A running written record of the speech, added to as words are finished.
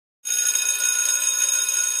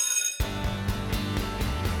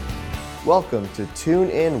Welcome to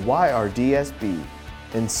Tune In YRDSB,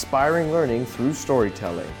 inspiring learning through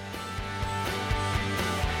storytelling.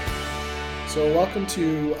 So welcome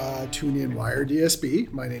to Tune In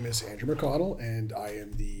YRDSB. My name is Andrew McConnell, and I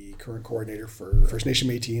am the current coordinator for First Nation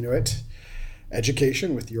Métis Inuit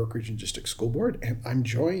Education with the York Region District School Board. And I'm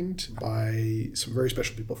joined by some very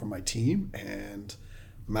special people from my team, and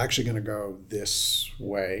I'm actually going to go this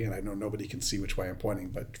way, and I know nobody can see which way I'm pointing,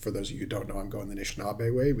 but for those of you who don't know, I'm going the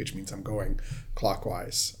Anishinaabe way, which means I'm going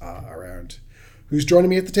clockwise around. Who's joining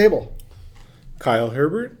me at the table? Kyle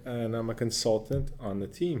Herbert, and I'm a consultant on the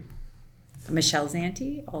team. Michelle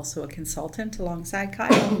Zanti, also a consultant alongside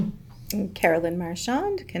Kyle. And Carolyn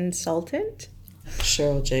Marchand, consultant.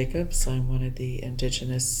 Cheryl Jacobs, I'm one of the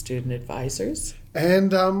Indigenous student advisors.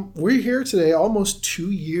 And we're here today almost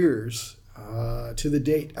 2 years to the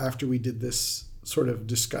date after we did this sort of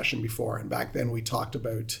discussion before. And back then we talked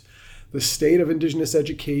about the state of Indigenous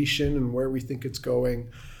education and where we think it's going.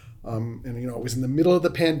 It was in the middle of the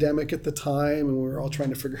pandemic at the time, and we were all trying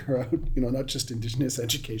to figure out, not just Indigenous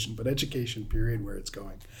education, but education period, where it's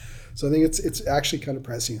going. So I think it's actually kind of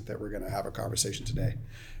prescient that we're going to have a conversation today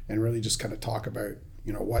and really just kind of talk about,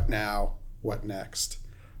 what now, what next.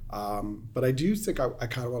 But I do think I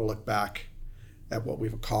kind of want to look back at what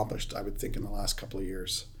we've accomplished, I would think, in the last couple of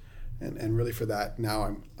years. And really for that,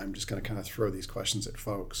 now I'm just going to kind of throw these questions at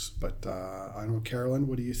folks. But I don't know, Carolyn,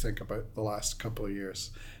 what do you think about the last couple of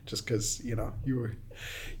years? Just because,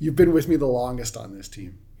 you've been with me the longest on this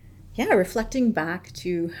team. Yeah, reflecting back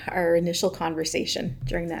to our initial conversation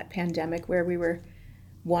during that pandemic where we were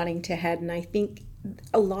wanting to head. And I think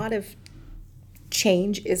a lot of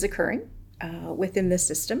change is occurring within the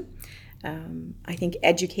system. I think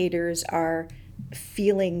educators are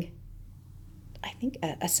feeling,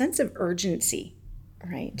 a sense of urgency,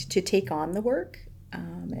 right, to take on the work.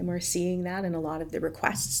 And we're seeing that in a lot of the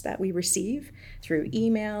requests that we receive through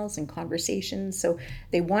emails and conversations. So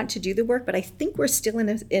they want to do the work, but I think we're still in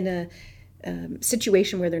a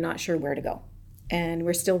situation where they're not sure where to go. And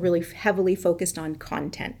we're still really heavily focused on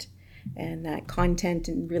content, and that content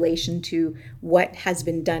in relation to what has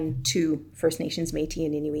been done to First Nations, Métis,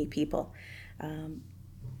 and Inuit people.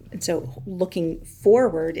 And so looking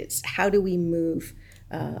forward, it's how do we move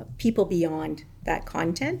people beyond that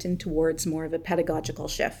content and towards more of a pedagogical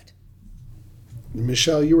shift.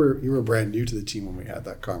 Michelle, you were brand new to the team when we had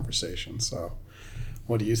that conversation. So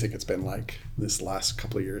what do you think it's been like this last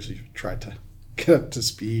couple of years? You've tried to get up to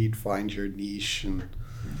speed, find your niche, and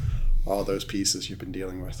all those pieces you've been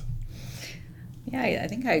dealing with. Yeah, I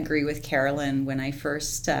think I agree with Carolyn when I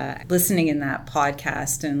first listening in that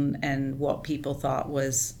podcast and what people thought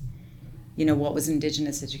was, what was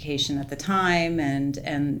Indigenous education at the time,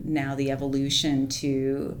 and now the evolution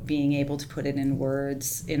to being able to put it in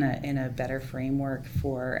words in a better framework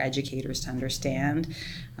for educators to understand,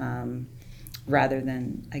 rather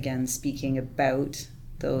than, again, speaking about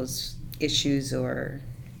those issues or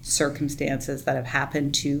circumstances that have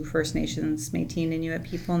happened to First Nations, Métis, and Inuit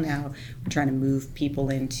people. Now we're trying to move people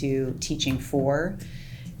into teaching for,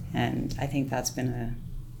 and I think that's been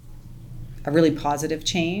a really positive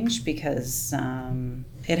change because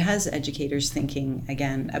it has educators thinking,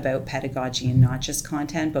 again, about pedagogy and not just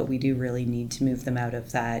content, but we do really need to move them out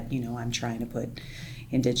of that, I'm trying to put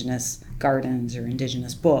Indigenous gardens or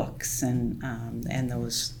Indigenous books and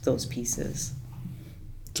those pieces.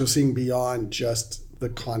 So seeing beyond just the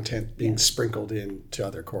content being sprinkled into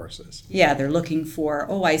other courses. Yeah, they're looking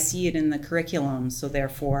for, I see it in the curriculum, so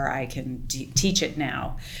therefore I can teach it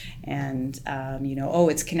now. And,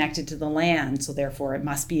 it's connected to the land, so therefore it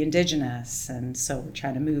must be Indigenous. And so we're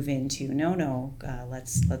trying to move into,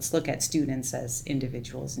 let's look at students as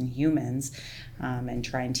individuals and humans and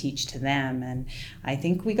try and teach to them. And I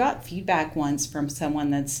think we got feedback once from someone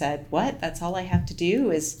that said, that's all I have to do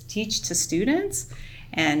is teach to students?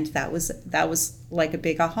 And that was like a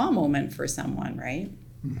big aha moment for someone, right?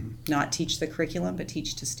 Mm-hmm. Not teach the curriculum, but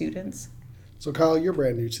teach to students. So Kyle, you're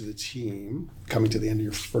brand new to the team, coming to the end of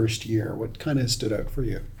your first year. What kind of stood out for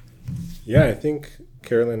you? Yeah, I think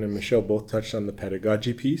Carolyn and Michelle both touched on the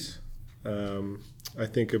pedagogy piece. I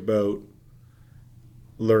think about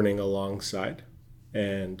learning alongside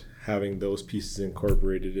and having those pieces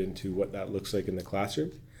incorporated into what that looks like in the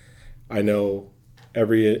classroom. I know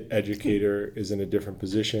every educator is in a different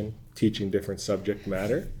position, teaching different subject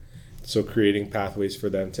matter. So creating pathways for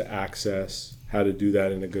them to access how to do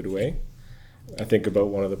that in a good way. I think about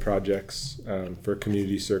one of the projects for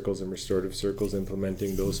community circles and restorative circles,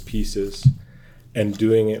 implementing those pieces and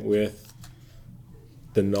doing it with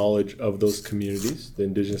the knowledge of those communities, the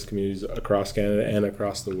Indigenous communities across Canada and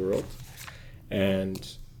across the world.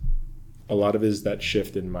 And a lot of it is that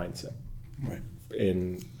shift in mindset. Right.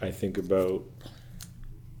 And I think about,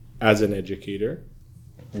 as an educator,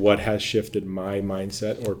 what has shifted my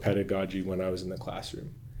mindset or pedagogy when I was in the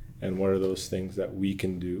classroom, and what are those things that we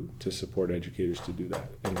can do to support educators to do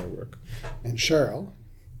that in their work. And Cheryl,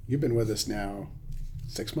 you've been with us now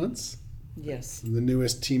 6 months, Yes. the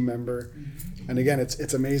newest team member. And again,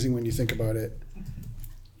 it's amazing when you think about it,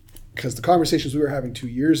 because the conversations we were having 2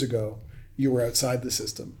 years ago, you were outside the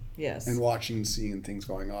system Yes. and watching and seeing things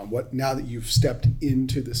going on. What, now that you've stepped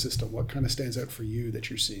into the system, what kind of stands out for you that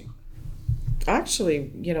you're seeing?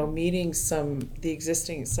 Actually, meeting some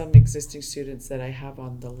existing students that I have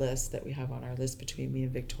on the list, that we have on our list between me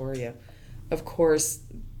and Victoria. Of course,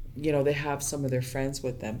 they have some of their friends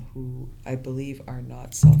with them who I believe are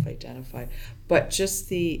not self-identified, but just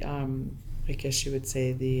the I guess you would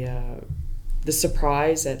say the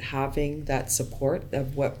surprise at having that support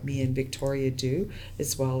of what me and Victoria do,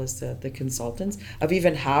 as well as the consultants, of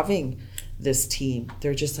even having this team.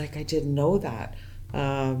 They're just like, I didn't know that.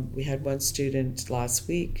 We had one student last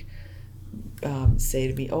week say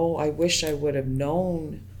to me, "Oh, I wish I would have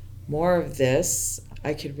known more of this.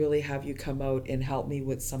 I could really have you come out and help me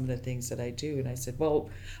with some of the things that I do." And I said, "Well,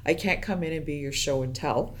 I can't come in and be your show and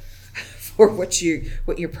tell for what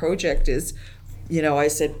your project is." I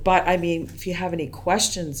said, "But I mean, if you have any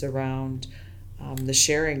questions around the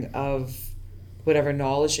sharing of whatever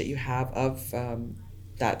knowledge that you have of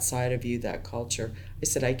that side of you, that culture," I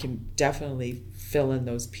said, "I can definitely fill in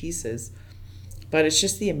those pieces." But it's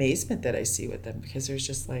just the amazement that I see with them, because there's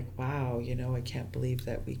just like, wow, I can't believe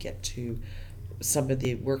that we get to some of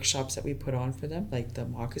the workshops that we put on for them, like the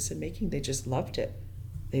moccasin making. They just loved it.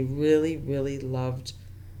 They really, really loved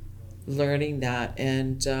learning that.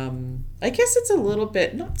 And I guess it's a little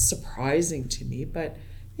bit, not surprising to me, but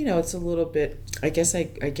it's a little bit, I guess I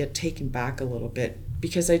get taken back a little bit,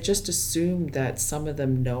 because I just assume that some of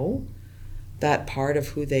them know that part of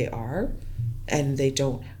who they are, and they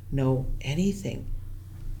don't know anything.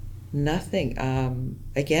 Nothing.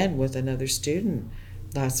 Again, with another student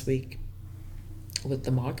last week with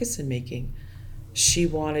the moccasin making, she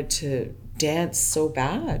wanted to dance so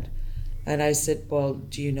bad. And I said, "Well,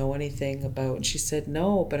 do you know anything about," and she said,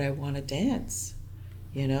 "No, but I want to dance,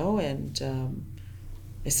 and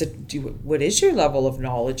I said, "What is your level of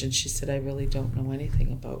knowledge?" And she said, "I really don't know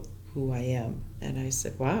anything about who I am." And I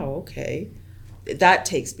said, "Wow, okay." That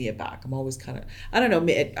takes me aback. I'm always kind of, I don't know,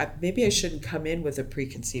 maybe I shouldn't come in with a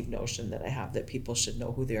preconceived notion that I have that people should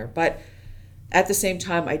know who they are. But at the same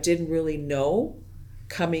time, I didn't really know,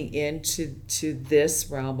 coming into this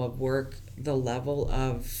realm of work, the level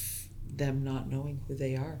of them not knowing who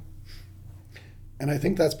they are. And I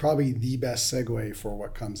think that's probably the best segue for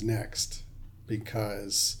what comes next,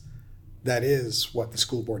 because that is what the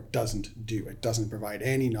school board doesn't do. It doesn't provide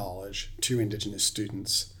any knowledge to Indigenous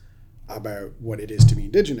students about what it is to be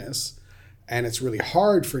Indigenous. And it's really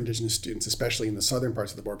hard for Indigenous students, especially in the southern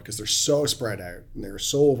parts of the board, because they're so spread out and they're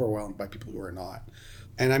so overwhelmed by people who are not.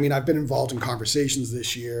 And I mean, I've been involved in conversations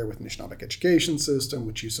this year with Anishinaabeg Education System,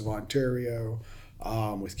 with Youth of Ontario,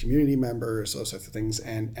 with community members, those sorts of things.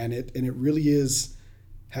 And it really is,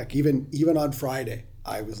 heck, even on Friday,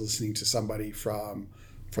 I was listening to somebody from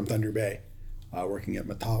Thunder Bay, working at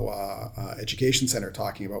Matawa Education Center,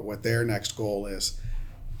 talking about what their next goal is,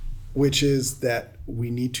 which is that we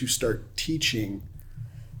need to start teaching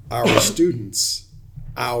our students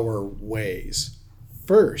our ways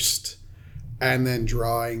first, and then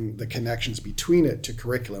drawing the connections between it to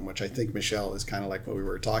curriculum, which I think, Michelle, is kind of like what we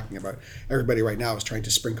were talking about. Everybody right now is trying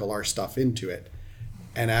to sprinkle our stuff into it.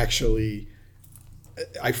 And actually,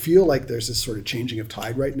 I feel like there's this sort of changing of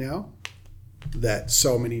tide right now, that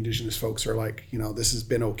so many Indigenous folks are like, this has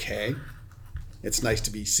been okay. It's nice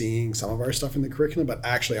to be seeing some of our stuff in the curriculum, but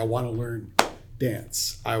actually I want to learn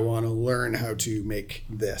dance. I want to learn how to make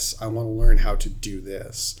this. I want to learn how to do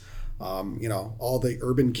this. All the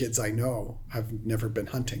urban kids I know have never been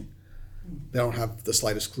hunting. They don't have the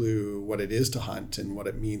slightest clue what it is to hunt and what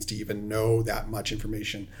it means to even know that much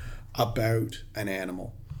information about an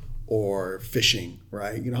animal or fishing,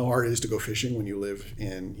 right? You know how hard it is to go fishing when you live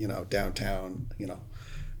in, downtown,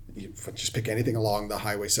 you just pick anything along the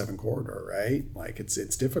Highway 7 corridor, right? Like it's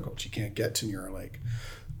difficult. You can't get to Muir Lake.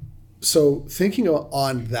 So thinking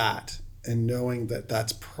on that and knowing that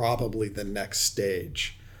that's probably the next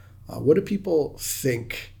stage, what do people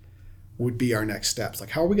think would be our next steps? Like,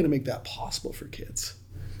 how are we going to make that possible for kids?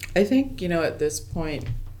 I think, at this point,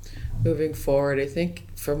 moving forward, I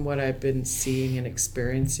think from what I've been seeing and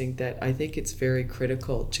experiencing, that I think it's very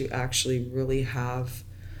critical to actually really have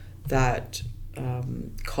that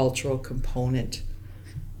cultural component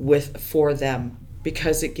for them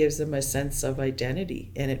because it gives them a sense of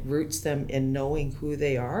identity and it roots them in knowing who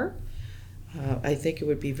they are. I think it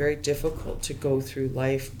would be very difficult to go through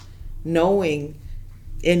life knowing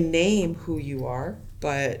in name who you are,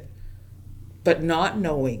 but not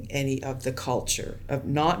knowing any of the culture, of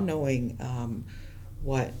not knowing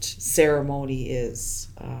what ceremony is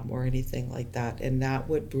or anything like that. And that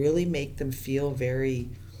would really make them feel very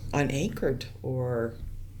unanchored, or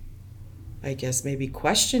I guess maybe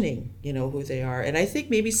questioning, who they are. And I think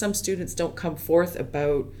maybe some students don't come forth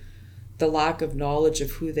about the lack of knowledge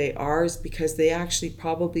of who they are is because they actually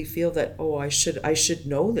probably feel that, I should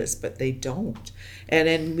know this, but they don't. And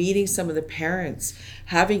in meeting some of the parents,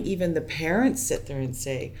 having even the parents sit there and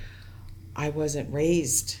say, I wasn't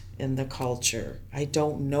raised in the culture, I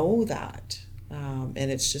don't know that. And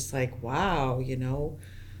it's just like, wow,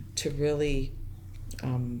 to really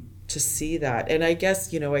to see that. And I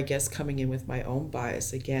guess coming in with my own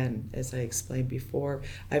bias, again, as I explained before,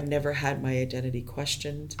 I've never had my identity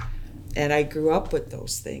questioned. And I grew up with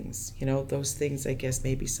those things, those things I guess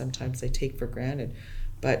maybe sometimes I take for granted.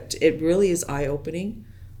 But it really is eye-opening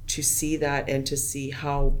to see that and to see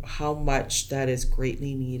how much that is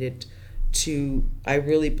greatly needed to, I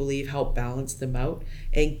really believe, help balance them out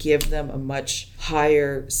and give them a much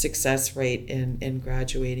higher success rate in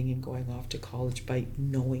graduating and going off to college by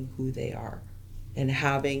knowing who they are and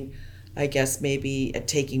having, I guess, maybe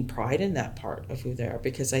taking pride in that part of who they are.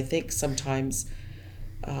 Because I think sometimes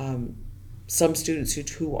some students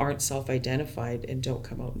who aren't self-identified and don't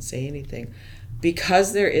come out and say anything,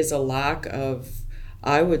 because there is a lack of,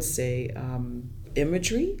 I would say,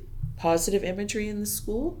 positive imagery in the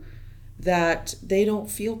school, that they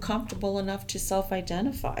don't feel comfortable enough to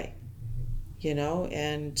self-identify,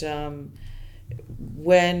 and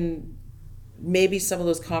when maybe some of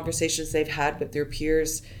those conversations they've had with their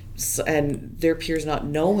peers and their peers not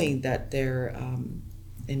knowing that they're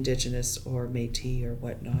Indigenous or Métis or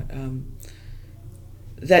whatnot,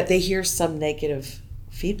 that they hear some negative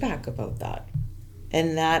feedback about that,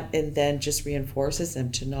 and then just reinforces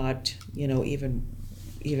them to not, even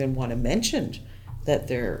want to mention that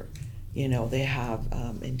they're, they have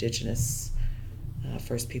Indigenous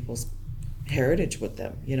First Peoples heritage with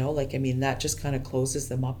them, that just kind of closes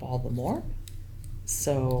them up all the more.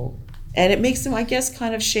 So, and it makes them, I guess,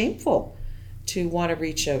 kind of shameful to want to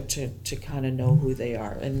reach out to kind of know who they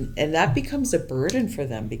are. And that becomes a burden for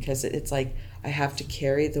them, because it's like, I have to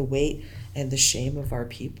carry the weight and the shame of our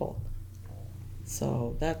people.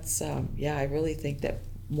 So that's, I really think that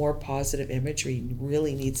more positive imagery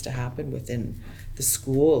really needs to happen within the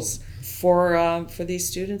schools for these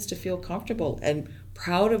students to feel comfortable and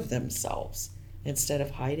proud of themselves instead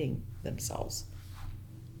of hiding themselves.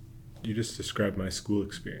 You just described my school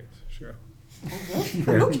experience, Cheryl. Mm-hmm.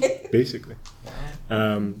 Okay. Basically.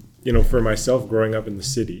 For myself, growing up in the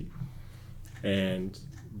city and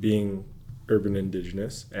being urban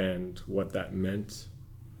Indigenous and what that meant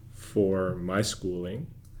for my schooling,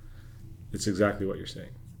 it's exactly what you're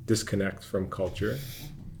saying. Disconnect from culture.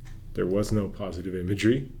 There was no positive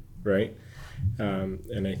imagery, right?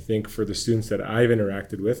 And I think for the students that I've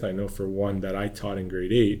interacted with, I know for one that I taught in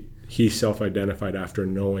grade 8, he self-identified after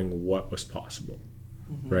knowing what was possible,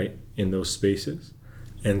 right, in those spaces.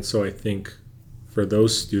 And so I think for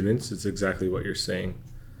those students, it's exactly what you're saying.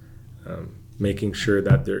 Making sure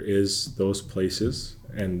that there is those places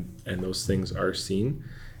and those things are seen,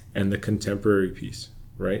 and the contemporary piece,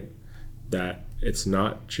 right? That it's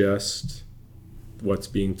not just what's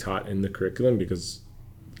being taught in the curriculum, because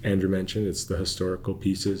Andrew mentioned it's the historical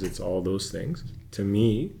pieces, it's all those things. To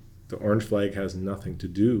me, the orange flag has nothing to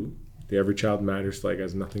do, the Every Child Matters flag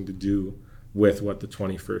has nothing to do with what the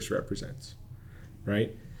 21st represents,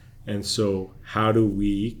 right? And so how do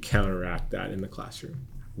we counteract that in the classroom?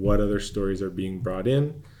 What other stories are being brought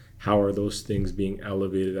in? How are those things being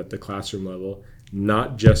elevated at the classroom level?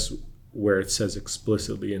 Not just where it says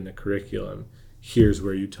explicitly in the curriculum, here's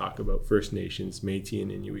where you talk about First Nations, Métis,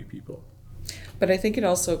 and Inuit people. But I think it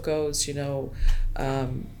also goes,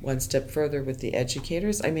 one step further with the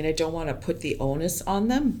educators. I mean, I don't want to put the onus on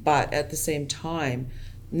them, but at the same time,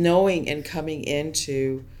 knowing and coming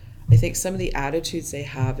into, I think some of the attitudes they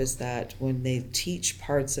have is that when they teach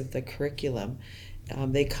parts of the curriculum,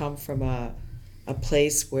 they come from a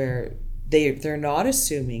place where they're not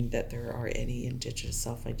assuming that there are any Indigenous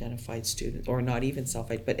self-identified students, or not even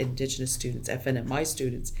but Indigenous students, FNMI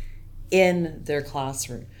students, in their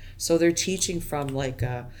classroom. So they're teaching from like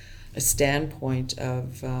a standpoint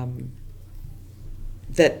of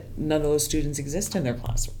that none of those students exist in their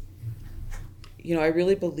classroom. I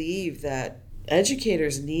really believe that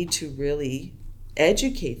educators need to really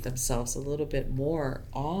educate themselves a little bit more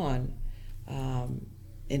on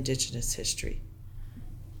Indigenous history.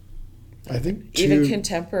 I think Even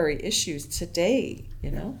contemporary issues today,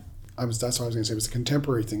 you know? That's what I was going to say, was the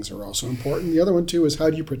contemporary things are also important. The other one too is, how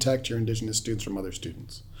do you protect your Indigenous students from other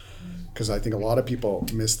students? Because I think a lot of people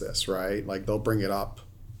miss this, right? Like, they'll bring it up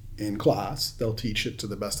in class, they'll teach it to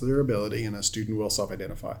the best of their ability, and a student will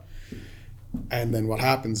self-identify. And then what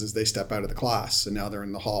happens is they step out of the class, and now they're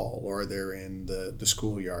in the hall or they're in the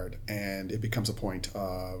schoolyard, and it becomes a point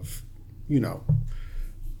of,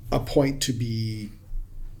 a point to be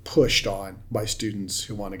pushed on by students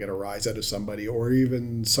who want to get a rise out of somebody, or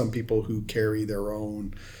even some people who carry their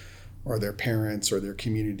own or their parents or their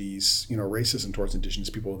communities, racism towards Indigenous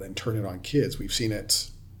people, then turn it on kids. We've seen it,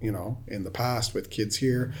 in the past with kids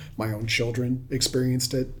here. My own children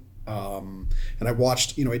experienced it. And I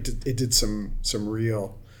watched, it did some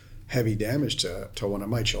real heavy damage to one of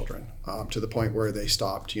my children, to the point where they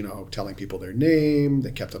stopped, telling people their name.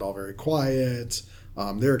 They kept it all very quiet.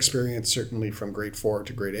 Their experience, certainly from grade 4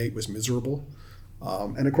 to grade 8, was miserable.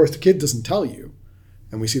 And of course, the kid doesn't tell you.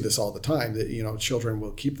 And we see this all the time, that, children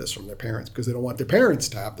will keep this from their parents because they don't want their parents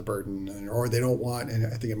to have the burden, or they don't want, and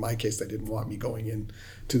I think in my case, they didn't want me going in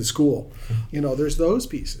to the school. There's those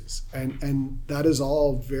pieces. And that is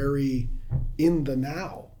all very in the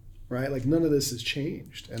now, right? Like, none of this has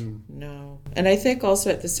changed. And no. And I think also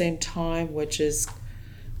at the same time, which is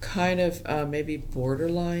kind of maybe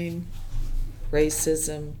borderline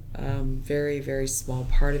racism, very, very small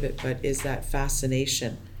part of it, but is that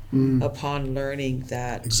fascination upon learning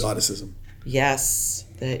that exoticism. Yes,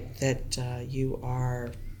 that you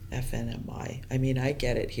are FNMI. I mean, I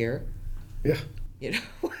get it here. Yeah. And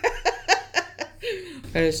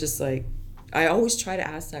it's just like, I always try to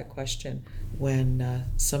ask that question when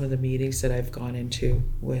some of the meetings that I've gone into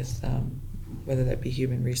with whether that be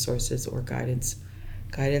human resources or guidance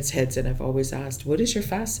heads, and I've always asked, what is your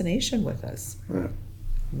fascination with us? Yeah.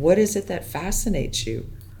 What is it that fascinates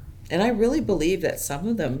you? And I really believe that some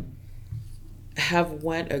of them have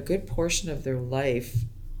went a good portion of their life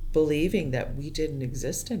believing that we didn't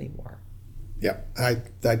exist anymore. Yeah,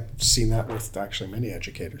 I've seen that with actually many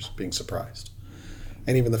educators being surprised.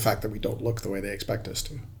 And even the fact that we don't look the way they expect us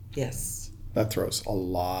to. Yes. That throws a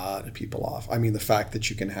lot of people off. I mean, the fact that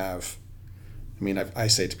you can have, I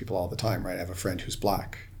say to people all the time, right? I have a friend who's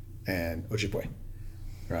Black and Ojibwe,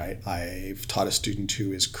 right? I've taught a student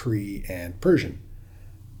who is Cree and Persian.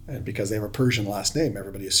 And because they have a Persian last name,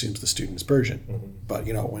 everybody assumes the student is Persian. Mm-hmm. But,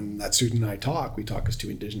 when that student and I talk, we talk as two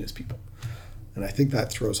Indigenous people. And I think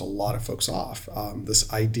that throws a lot of folks off.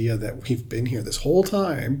 This idea that we've been here this whole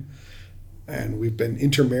time, and we've been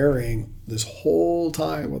intermarrying this whole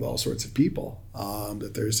time with all sorts of people,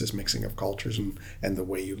 that there's this mixing of cultures and the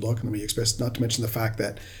way you look and the way you express, not to mention the fact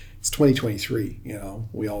that it's 2023,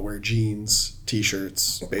 we all wear jeans,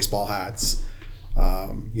 t-shirts, baseball hats,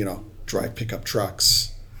 drive pickup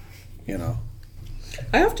trucks,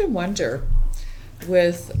 I often wonder,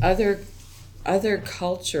 with other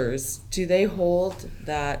cultures, do they hold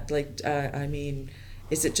that,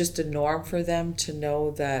 is it just a norm for them to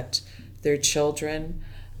know that their children,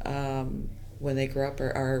 when they grow up,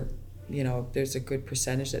 are there's a good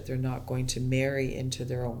percentage that they're not going to marry into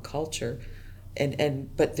their own culture,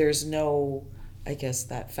 but there's no, I guess,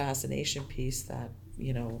 that fascination piece that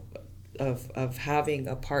of having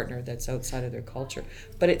a partner that's outside of their culture.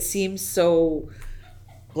 But it seems so,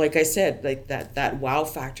 like I said, like that wow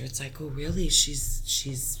factor. It's like, oh really,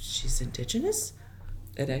 she's Indigenous?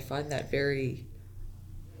 And I find that very,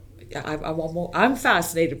 I'm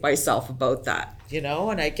fascinated myself about that,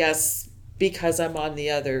 and I guess because I'm on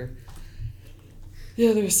the other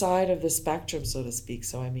side of the spectrum, so to speak.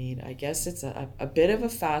 So I guess it's a bit of a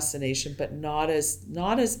fascination, but not as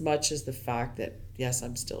much as the fact that, yes,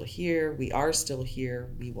 I'm still here, we are still here,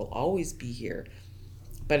 we will always be here.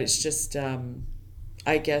 But it's just,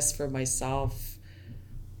 I guess for myself,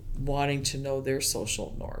 wanting to know their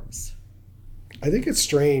social norms. I think it's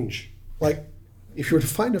strange. Like, if you were to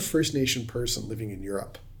find a First Nation person living in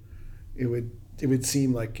Europe, it would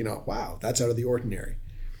seem like, wow, that's out of the ordinary.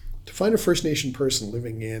 To find a First Nation person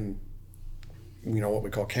living in, what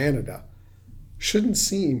we call Canada, shouldn't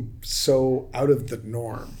seem so out of the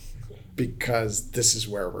norm, because this is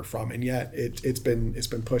where we're from. And yet it's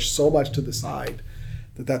been pushed so much to the side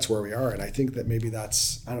that that's where we are. And I think that maybe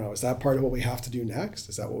that's, I don't know, is that part of what we have to do next?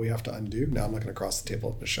 Is that what we have to undo? Now I'm looking across the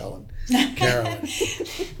table at Michelle and Carolyn.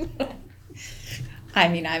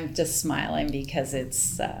 I'm just smiling because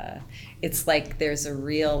it's like there's a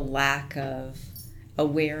real lack of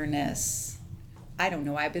awareness I don't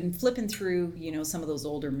know, I've been flipping through, some of those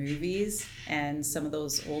older movies and some of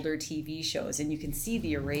those older TV shows, and you can see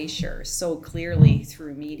the erasure so clearly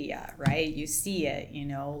through media, right? You see it,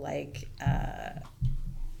 like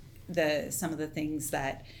some of the things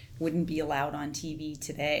that wouldn't be allowed on TV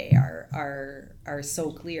today are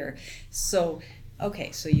so clear. So,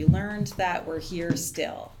 okay, so you learned that we're here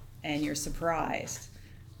still, and you're surprised,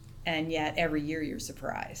 and yet every year you're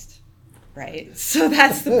surprised. Right. So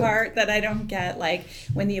that's the part that I don't get. Like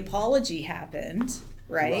when the apology happened,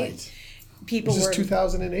 right? People this were is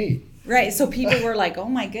 2008. Right. So people were like, oh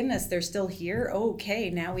my goodness, they're still here. Okay,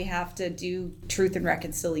 now we have to do truth and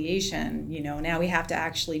reconciliation. Now we have to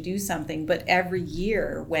actually do something. But every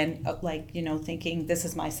year when thinking this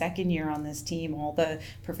is my second year on this team, all the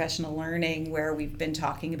professional learning where we've been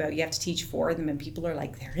talking about you have to teach for them, and people are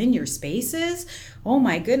like, they're in your spaces. Oh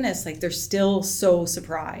my goodness. Like they're still so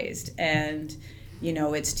surprised. And,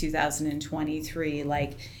 it's 2023.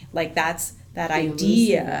 Like that's that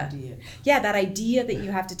idea. Yeah, that idea that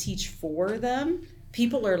you have to teach for them.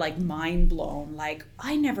 People are like mind blown. Like,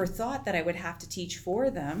 I never thought that I would have to teach for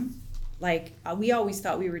them. Like, we always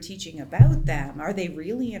thought we were teaching about them. Are they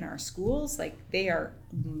really in our schools? Like, they are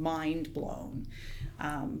mind blown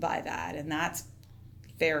by that. And that's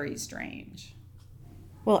very strange.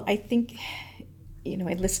 Well, I think,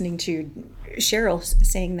 listening to Cheryl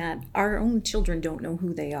saying that our own children don't know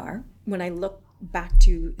who they are. When I look back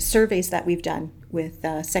to surveys that we've done with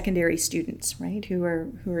secondary students, right, who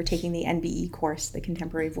are taking the NBE course, the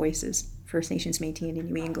Contemporary Voices, First Nations, Métis, and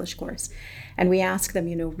Inuit English course, and we ask them,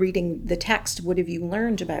 reading the text, what have you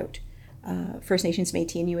learned about First Nations,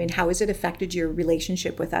 Métis, and Inuit, and how has it affected your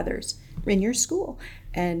relationship with others in your school?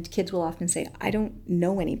 And kids will often say, I don't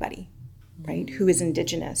know anybody, right, who is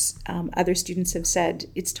Indigenous. Other students have said,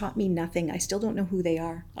 it's taught me nothing. I still don't know who they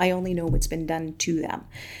are. I only know what's been done to them.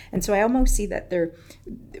 And so I almost see that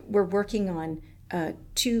we're working on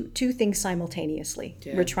two things simultaneously.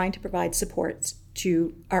 Yeah. We're trying to provide supports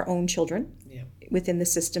to our own children within the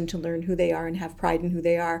system to learn who they are and have pride in who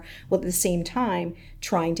they are, while at the same time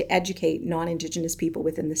trying to educate non-Indigenous people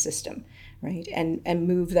within the system, right, and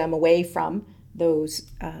move them away from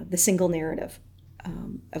those the single narrative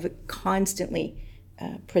of constantly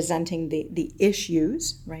presenting the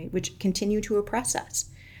issues, right, which continue to oppress us.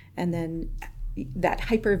 And then that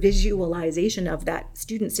hyper visualization of that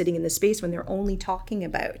student sitting in the space when they're only talking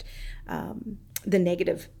about the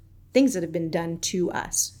negative things that have been done to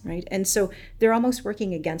us, right? And so they're almost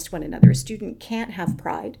working against one another. A student can't have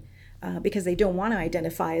pride because they don't want to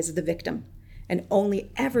identify as the victim and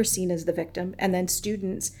only ever seen as the victim. And then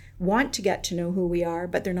students want to get to know who we are,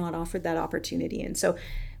 but they're not offered that opportunity. And so,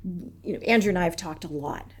 Andrew and I have talked a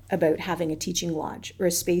lot about having a teaching lodge or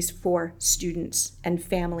a space for students and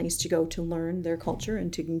families to go to learn their culture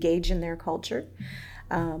and to engage in their culture.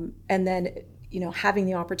 And then, having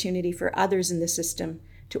the opportunity for others in the system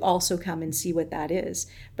to also come and see what that is.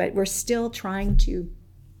 But we're still trying to.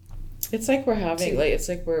 It's like we're having, it's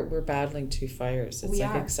like we're battling two fires. It's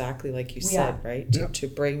like exactly like you said, right? To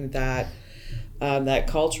bring that that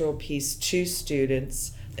cultural piece to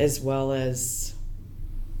students as well as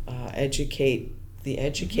educate the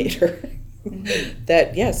educator.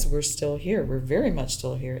 That yes, we're still here. We're very much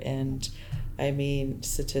still here. And I mean,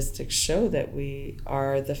 statistics show that we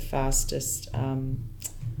are the fastest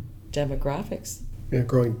demographics. Yeah,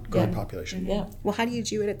 growing population. Yeah. Well, how do you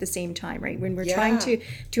do it at the same time, right? When we're trying to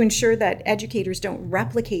ensure that educators don't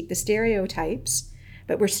replicate the stereotypes,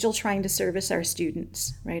 but we're still trying to service our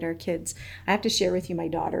students, right, our kids. I have to share with you my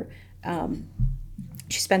daughter.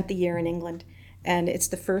 She spent the year in England, and it's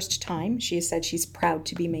the first time she has said she's proud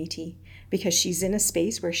to be Métis because she's in a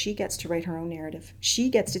space where she gets to write her own narrative. She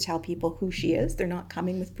gets to tell people who she is. They're not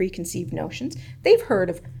coming with preconceived notions. They've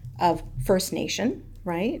heard of First Nation,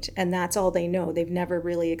 right? And that's all they know. They've never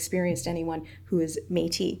really experienced anyone who is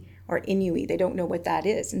Métis or Inuit. They don't know what that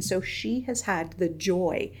is. And so she has had the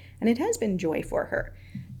joy, and it has been joy for her,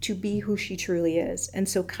 to be who she truly is. And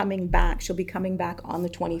so coming back, she'll be coming back on the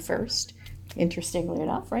 21st, interestingly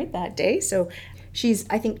enough, right, that day. So she's,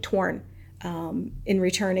 I think, torn in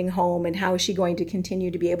returning home, and how is she going to continue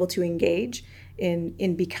to be able to engage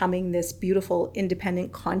in becoming this beautiful,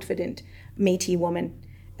 independent, confident Métis woman.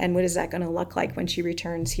 And what is that going to look like when she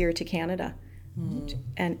returns here to Canada?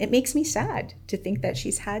 And it makes me sad to think that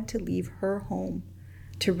she's had to leave her home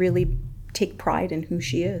to really take pride in who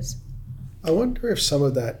she is. I wonder if some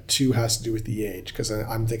of that too has to do with the age, because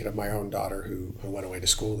I'm thinking of my own daughter who went away to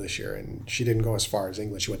school this year, and she didn't go as far as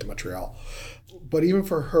England. She went to Montreal. But even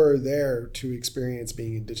for her there to experience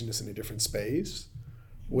being Indigenous in a different space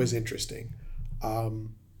was interesting.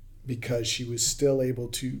 because she was still able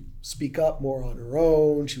to speak up more on her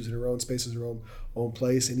own. She was in her own space, in her own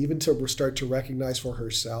place, and even to start to recognize for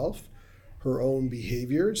herself her own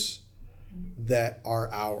behaviors that are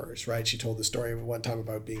ours, right? She told the story one time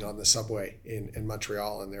about being on the subway in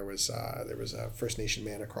Montreal, and there was a First Nation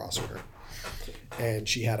man across from her, and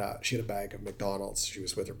she had a bag of McDonald's. She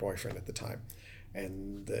was with her boyfriend at the time,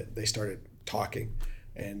 and they started talking,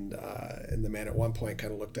 and the man at one point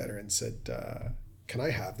kind of looked at her and said, "Can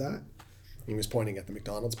I have that?" He was pointing at the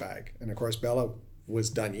McDonald's bag, and of course Bella was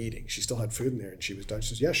done eating. She still had food in there, and she was done. She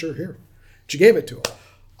says, "Yeah, sure, here." She gave it to him.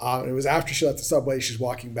 And it was after she left the subway, she's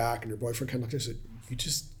walking back, and her boyfriend kind of looked at her and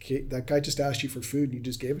said, that guy just asked you for food and you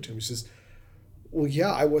just gave it to him. He says, "Well,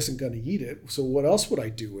 yeah, I wasn't going to eat it. So what else would I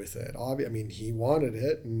do with it?" I mean, he wanted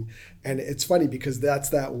it. And it's funny because that's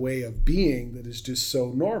that way of being that is just so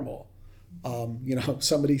normal.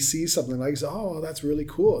 Somebody sees something like, "Oh, that's really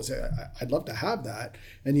cool. I'd love to have that."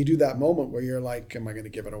 And you do that moment where you're like, am I going to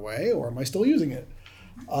give it away or am I still using it?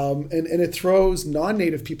 And it throws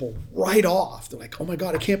non-native people right off. They're like, "Oh my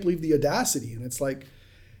God, I can't believe the audacity." And it's like,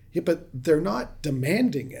 yeah, but they're not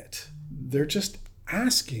demanding it. They're just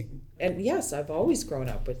asking. And yes, I've always grown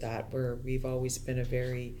up with that, where we've always been a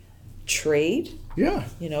very trade. Yeah.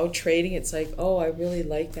 Trading. It's like, "Oh, I really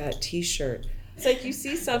like that T-shirt." It's like you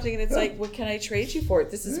see something and it's like, "What can I trade you for?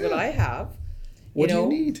 This is what I have." What do you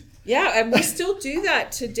need? Yeah, and we still do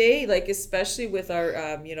that today, like especially with our,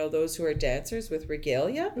 those who are dancers with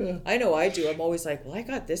regalia. Yeah. I know I do. I'm always like, "Well, I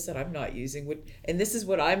got this that I'm not using, and this is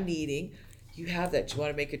what I'm needing. You have that. Do you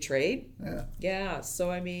want to make a trade?" Yeah. Yeah.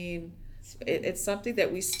 So I mean, it's something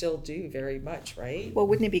that we still do very much, right? Well,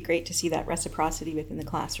 wouldn't it be great to see that reciprocity within the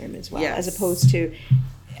classroom as well, Yes. as opposed to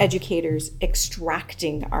educators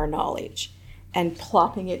extracting our knowledge and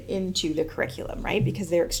plopping it into the curriculum, right? Because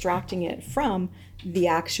they're extracting it from the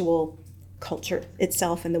actual culture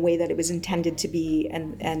itself and the way that it was intended to be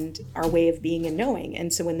and our way of being and knowing.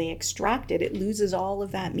 And so when they extract it, it loses all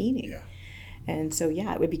of that meaning. Yeah. And so,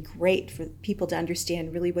 yeah, it would be great for people to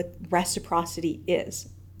understand really what reciprocity is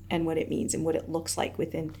and what it means and what it looks like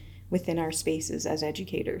within our spaces as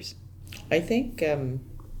educators. I think,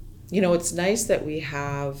 it's nice that we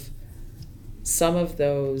have some of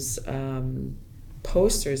those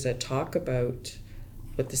posters that talk about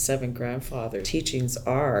what the 7 grandfather teachings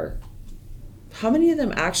are. How many of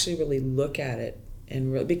them actually really look at it?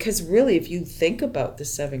 Because really, if you think about the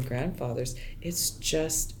 7 grandfathers, it's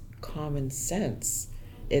just common sense.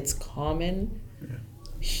 It's common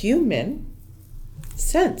human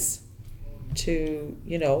sense to,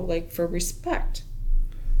 for respect,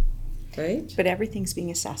 right? But everything's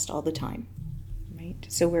being assessed all the time, right?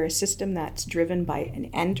 So we're a system that's driven by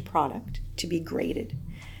an end product to be graded.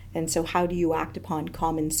 And so how do you act upon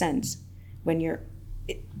common sense when you're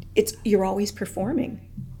always performing?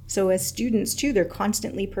 So as students too, they're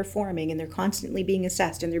constantly performing and they're constantly being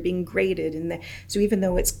assessed and they're being graded. So even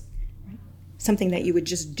though it's something that you would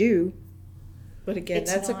just do, but again,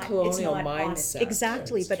 that's a colonial mindset.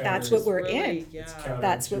 Exactly, but that's what we're in.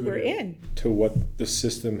 That's what we're in. To what the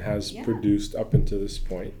system has produced up until this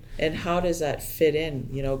point. And how does that fit in,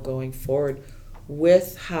 going forward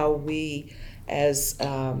with how we as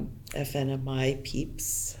FNMI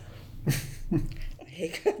peeps,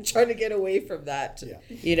 I'm trying to get away from that,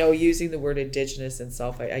 using the word Indigenous and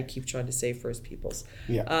self. I keep trying to say First Peoples.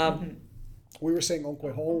 Yeah. We were saying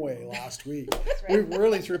Onkwe last week. We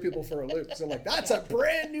really threw people for a loop. So I'm like, that's a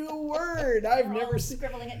brand new word. I've never seen.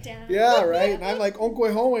 Scribbling it down. Yeah, right. And I'm like,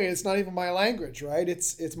 Onkwe, it's not even my language, right?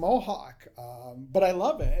 It's Mohawk. But I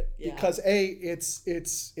love it because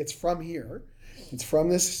it's from here. It's from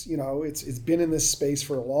this, it's been in this space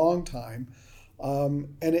for a long time.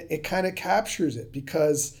 And it kind of captures it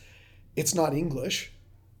because it's not English,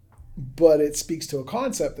 but it speaks to a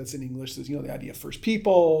concept that's in English. That's, the idea of First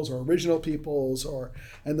Peoples or original peoples,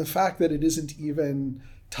 and the fact that it isn't even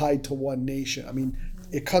tied to one nation. I mean,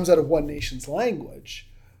 it comes out of one nation's language,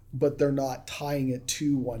 but they're not tying it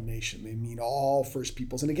to one nation. They mean all First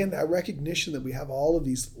Peoples. And again, that recognition that we have all of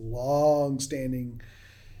these long-standing,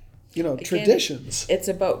 traditions. It's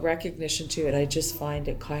about recognition too, and I just find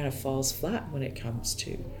it kind of falls flat when it comes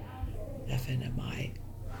to FNMI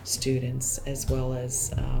students as well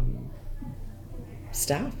as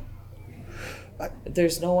staff.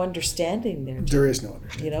 There's no understanding there. There is no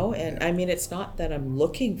understanding. And I mean, it's not that I'm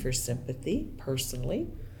looking for sympathy personally,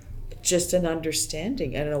 just an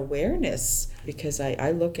understanding and an awareness, because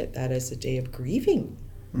I look at that as a day of grieving.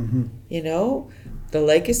 Mm-hmm. The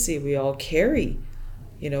legacy we all carry,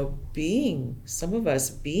 some of us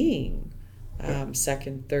being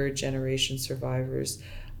second, third generation survivors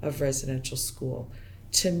of residential school.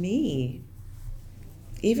 To me,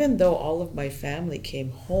 even though all of my family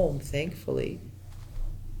came home, thankfully,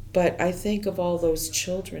 but I think of all those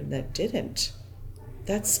children that didn't.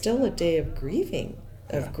 That's still a day of grieving,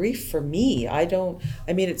 of grief for me.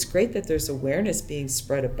 It's great that there's awareness being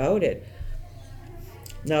spread about it.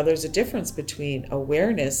 Now, there's a difference between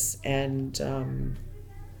awareness and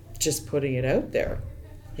just putting it out there.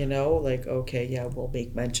 Like, okay, yeah, we'll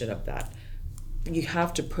make mention of that. You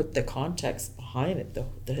have to put the context behind it,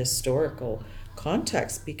 the historical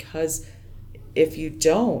context, because if you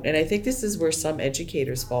don't, and I think this is where some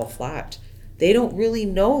educators fall flat, they don't really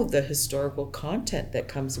know the historical content that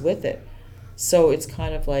comes with it. So it's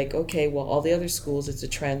kind of like, okay, well, all the other schools, it's a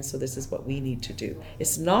trend, so this is what we need to do.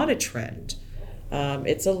 It's not a trend.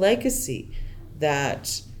 It's a legacy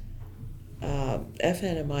that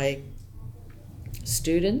FNMI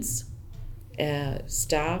students,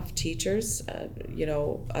 staff, teachers,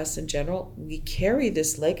 us in general, we carry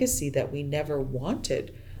this legacy that we never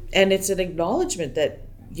wanted. And it's an acknowledgement that,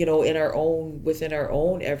 within our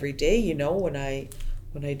own every day, when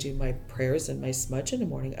I do my prayers and my smudge in the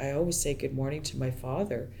morning, I always say good morning to my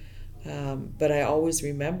father. But I always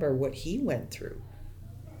remember what he went through,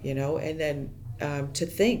 and then to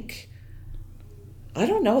think, I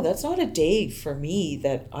don't know, that's not a day for me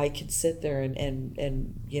that I could sit there and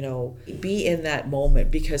be in that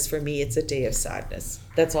moment, because for me it's a day of sadness.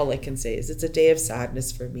 That's all I can say, is it's a day of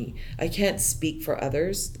sadness for me. I can't speak for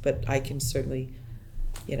others, but I can certainly,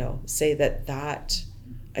 say that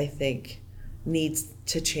I think needs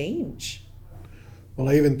to change. Well,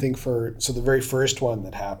 I even think the very first one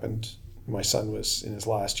that happened, my son was in his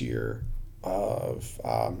last year of,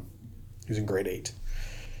 he was in grade 8.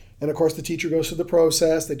 And of course, the teacher goes through the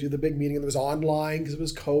process. They do the big meeting. It was online because it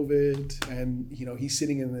was COVID. And, he's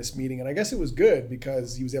sitting in this meeting. And I guess it was good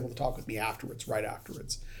because he was able to talk with me right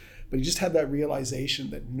afterwards. But he just had that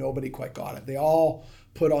realization that nobody quite got it. They all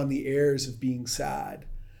put on the airs of being sad.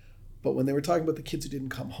 But when they were talking about the kids who didn't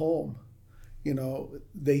come home,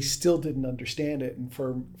 they still didn't understand it. And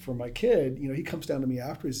for my kid, he comes down to me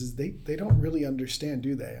afterwards and says, they don't really understand,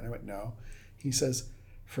 do they? And I went, no. He says,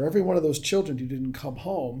 for every one of those children who didn't come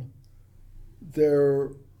home,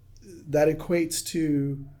 that equates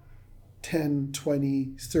to 10,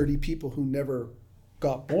 20, 30 people who never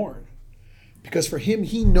got born. Because for him,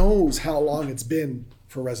 he knows how long it's been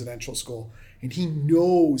for residential school. And he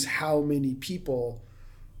knows how many people,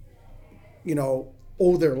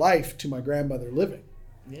 owe their life to my grandmother living.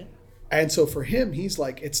 Yeah. And so for him, he's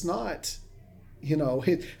like, it's not...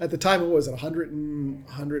 at the time it was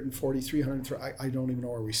 143, 103. I don't even know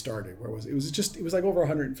where we started. Where was it? It was like over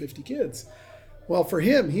 150 kids. Well, for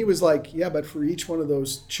him, he was like, yeah, but for each one of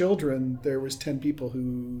those children, there was 10 people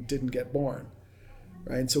who didn't get born,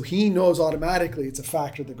 right? And so he knows automatically it's a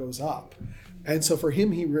factor that goes up. And so for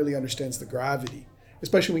him, he really understands the gravity,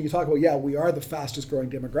 especially when you talk about, we are the fastest growing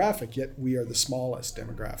demographic, yet we are the smallest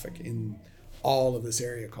demographic in all of this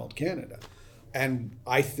area called Canada. And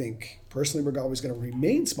I think, personally, we're always going to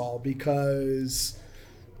remain small because,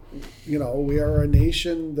 we are a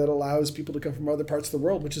nation that allows people to come from other parts of the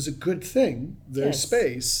world, which is a good thing. There's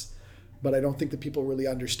space. But I don't think that people really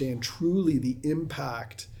understand truly the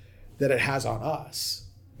impact that it has on us,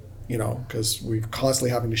 because we're constantly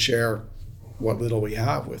having to share what little we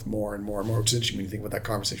have with more and more and more. It's interesting when you think about that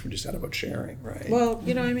conversation we just had about sharing, right? Well,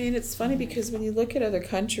 it's funny because when you look at other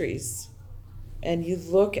countries, and you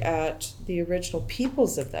look at the original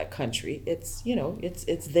peoples of that country, it's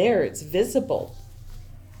there, it's visible.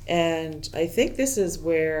 And I think this is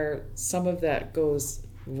where some of that goes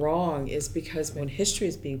wrong, is because when history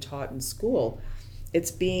is being taught in school, it's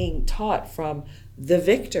being taught from the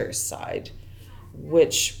victor's side,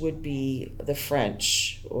 which would be the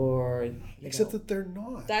French or... Except that they're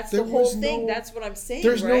not. That's the whole thing. That's what I'm saying,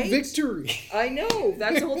 there's right? no victory. I know.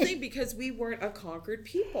 That's the whole thing, because we weren't a conquered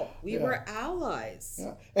people. We were allies.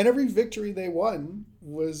 Yeah. And every victory they won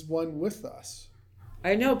was won with us.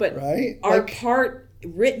 I know, but our part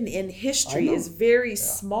written in history is very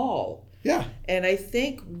small. Yeah. And I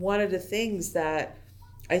think one of the things that,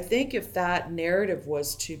 if that narrative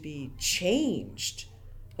was to be changed,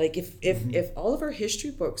 like if all of our history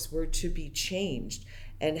books were to be changed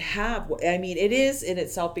and it is in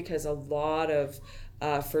itself, because a lot of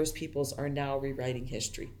First Peoples are now rewriting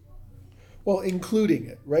history. Well, including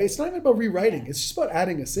it, right? It's not even about rewriting. It's just about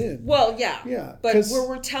adding us in. Well, yeah. Yeah. But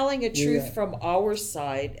we're telling a truth from our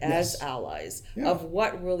side as allies of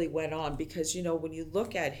what really went on. Because, when you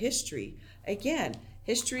look at history, again,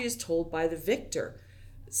 history is told by the victor.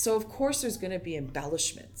 So, of course, there's going to be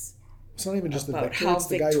embellishments. It's not even just the victor. It's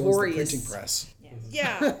the guy who owns the printing press.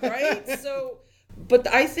 Yeah, right? So, but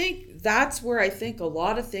I think that's where I think a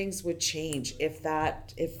lot of things would change if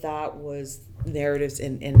that was narratives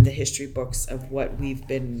in the history books of what we've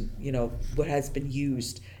been, what has been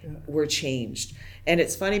used were changed. And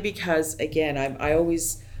it's funny because, again, I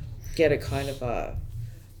always get a kind of a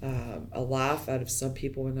laugh out of some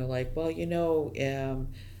people when they're like, well,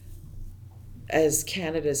 as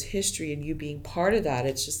Canada's history and you being part of that,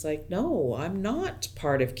 it's just like, no, I'm not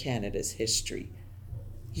part of Canada's history.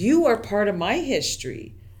 You are part of my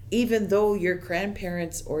history. Even though your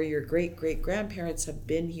grandparents or your great-great-grandparents have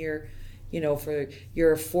been here, for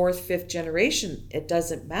your fourth, fifth generation, it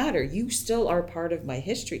doesn't matter. You still are part of my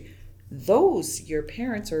history. Those, your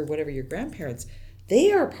parents or whatever, your grandparents,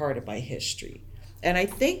 they are part of my history. And I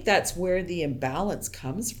think that's where the imbalance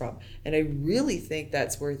comes from. And I really think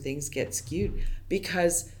that's where things get skewed,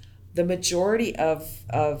 because the majority of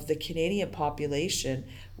the Canadian population,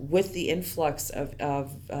 with the influx of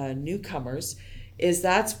newcomers,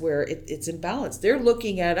 that's where it's imbalanced. They're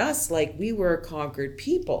looking at us like we were a conquered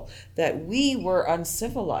people, that we were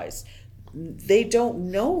uncivilized. They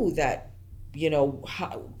don't know that,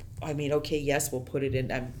 how, okay, yes, we'll put it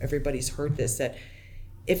in, everybody's heard this, that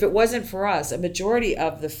if it wasn't for us, a majority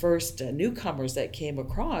of the first newcomers that came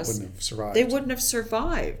across, they wouldn't have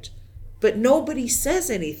survived. But nobody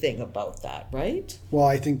says anything about that, right? Well,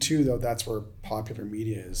 I think too, though, that's where popular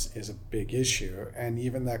media is a big issue. And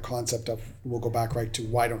even that concept of, we'll go back right to,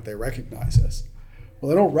 why don't they recognize us? Well,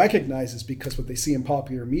 they don't recognize us because what they see in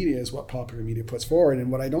popular media is what popular media puts forward.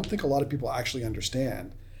 And what I don't think a lot of people actually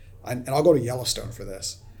understand, and I'll go to Yellowstone for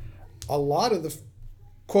this, a lot of the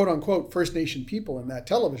quote unquote First Nation people in that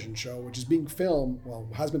television show, which is being filmed,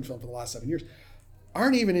 has been filmed for the last 7 years,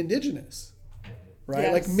 aren't even Indigenous. Right,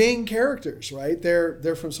 yes. Like main characters, right?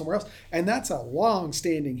 They're from somewhere else, and that's a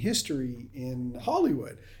long-standing history in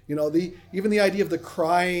Hollywood. Even the idea of the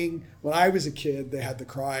crying. When I was a kid, they had the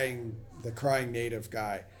crying native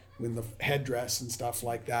guy with the headdress and stuff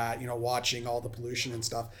like that. Watching all the pollution and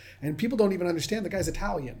stuff, and people don't even understand the guy's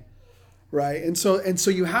Italian, right? And so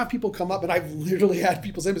you have people come up, and I've literally had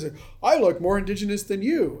people say, "I look more Indigenous than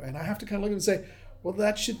you," and I have to kind of look and say, well,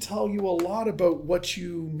 that should tell you a lot about what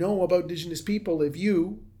you know about Indigenous people. If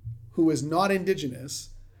you, who is not Indigenous,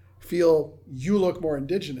 feel you look more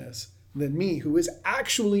Indigenous than me, who is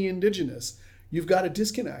actually Indigenous, you've got a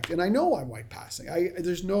disconnect. And I know I'm white passing.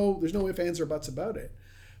 There's no ifs, ands, or buts about it.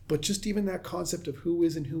 But just even that concept of who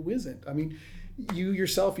is and who isn't. I mean, you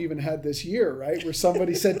yourself even had this year, right, where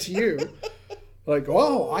somebody said to you, like,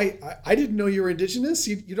 "Oh, I didn't know you were Indigenous.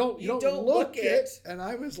 You don't look it." And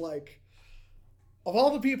I was like, of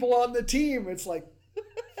all the people on the team, it's like,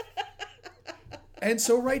 and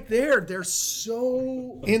so right there, they're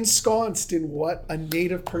so ensconced in what a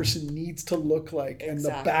Native person needs to look like, and the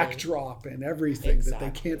backdrop and everything, that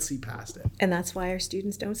they can't see past it. And that's why our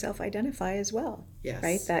students don't self-identify as well. Yes.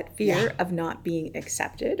 Right? That fear of not being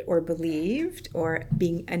accepted or believed or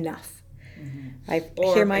being enough. Mm-hmm. I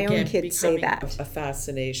hear my own kids say that. A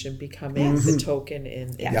fascination, becoming the token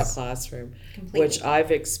in the classroom, which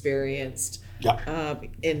I've experienced.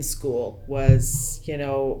 In school was,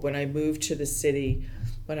 when I moved to the city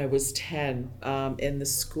when I was 10, in the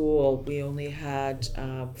school we only had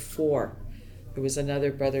 4. There was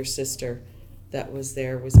another brother, sister that was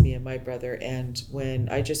there, was me and my brother. And when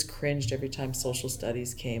I just cringed every time social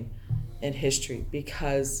studies came and history,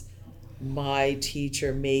 because my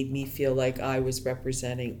teacher made me feel like I was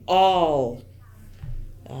representing all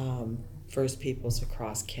First Peoples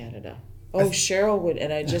across Canada. Oh, Cheryl would,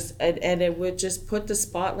 and and it would just put the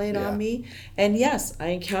spotlight on me. And yes, I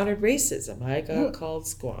encountered racism. I got called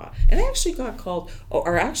squaw, and I actually got called,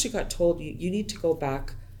 or actually got told, you need to go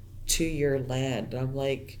back to your land. I'm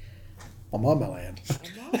like, I'm on my land.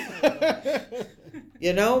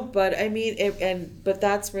 But I mean, but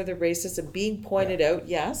that's where the racism being pointed out.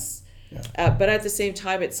 Yes, but at the same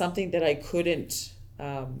time, it's something that I couldn't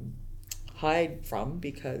hide from,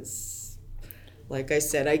 because, like I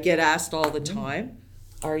said, I get asked all the time,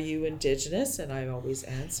 are you Indigenous? And I always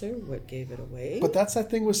answer, what gave it away? But that's that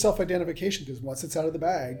thing with self-identification, because once it's out of the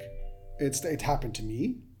bag, it happened to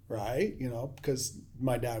me, right? Because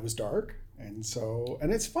my dad was dark. And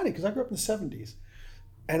it's funny, because I grew up in the 70s.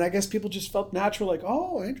 And I guess people just felt natural, like,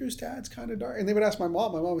 oh, Andrew's dad's kind of dark. And they would ask my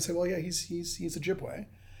mom. My mom would say, well, yeah, he's Ojibwe.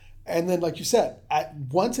 And then, like you said,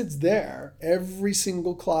 once it's there, every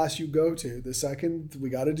single class you go to, the second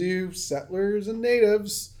we got to do settlers and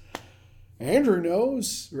natives, Andrew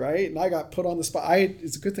knows, right? And I got put on the spot.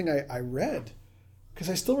 It's a good thing I read, because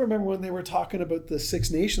I still remember when they were talking about the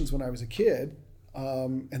Six Nations when I was a kid,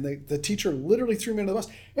 and the teacher literally threw me under the bus.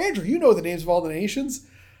 Andrew, you know the names of all the nations,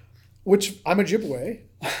 which I'm Ojibwe,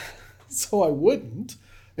 so I wouldn't.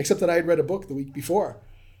 except that I had read a book the week before,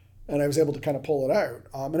 and I was able to kind of pull it out.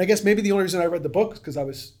 And I guess maybe the only reason I read the book is because I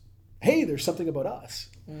was, hey, there's something about us,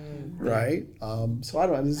 right? So I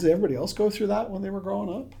don't know. Does everybody else go through that when they were growing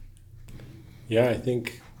up? Yeah, I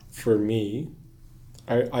think for me,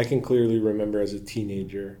 I can clearly remember as a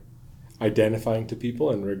teenager identifying to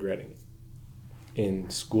people and regretting it, in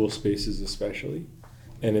school spaces especially,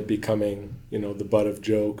 and it becoming, the butt of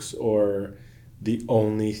jokes or the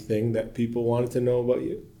only thing that people wanted to know about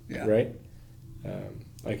you, right?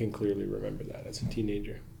 I can clearly remember that as a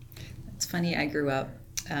teenager. It's funny, I grew up,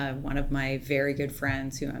 one of my very good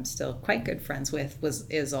friends, who I'm still quite good friends with,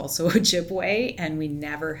 is also Ojibwe, and we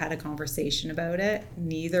never had a conversation about it.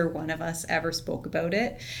 Neither one of us ever spoke about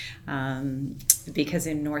it, because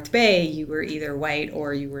in North Bay, you were either white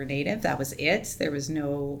or you were Native. That was it.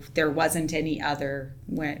 There wasn't any other,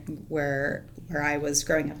 where I was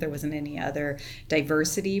growing up, there wasn't any other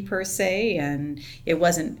diversity per se, and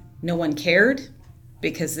no one cared,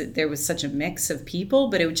 because there was such a mix of people,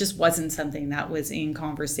 but it just wasn't something that was in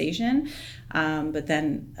conversation. But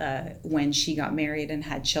then when she got married and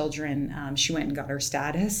had children, she went and got her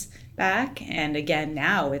status back. And again,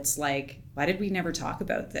 now it's like, why did we never talk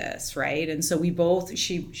about this, right? And so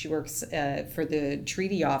she works for the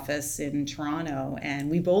treaty office in Toronto, and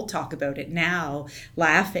we both talk about it now,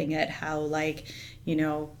 laughing at how,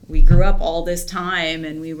 we grew up all this time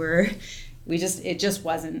and it just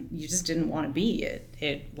wasn't, you just didn't want to be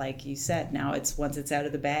it. Like you said, now once it's out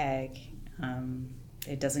of the bag,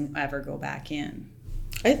 it doesn't ever go back in.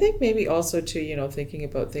 I think maybe also too, thinking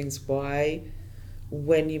about things, why,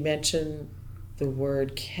 when you mention the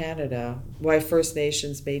word Canada, why First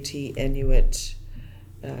Nations, Métis, Inuit,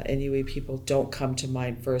 people don't come to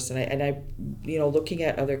mind first. And I looking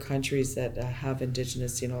at other countries that have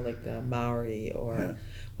Indigenous, like the Maori or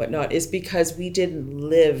whatnot, is because we didn't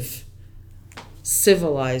live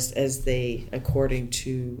civilized as they, according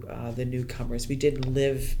to the newcomers. We didn't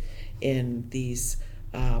live in these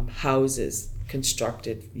houses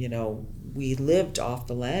constructed, we lived off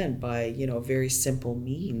the land by, very simple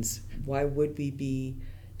means. Why would we be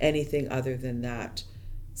anything other than that?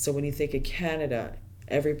 So when you think of Canada,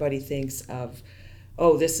 everybody thinks of,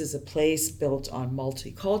 this is a place built on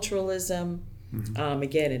multiculturalism.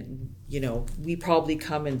 Again, we probably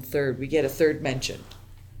come in third. We get a third mention.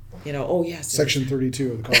 Yes. Section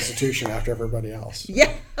 32 of the Constitution after everybody else.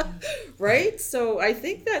 Yeah, right? So I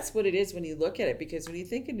think that's what it is when you look at it, because when you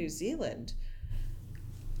think of New Zealand,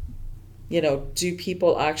 do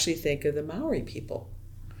people actually think of the Maori people?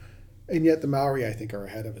 And yet the Maori, I think, are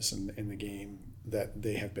ahead of us in the game, that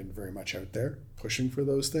they have been very much out there pushing for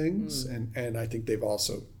those things. And I think they've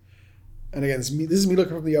also, and again, this is me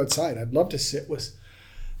looking from the outside. I'd love to sit with,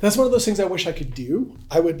 that's one of those things I wish I could do.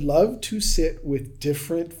 I would love to sit with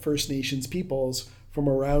different First Nations peoples from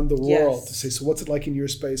around the world to say, so what's it like in your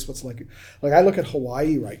space? What's it like I look at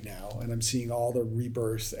Hawaii right now, and I'm seeing all the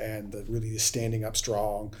rebirth and the standing up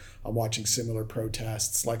strong. I'm watching similar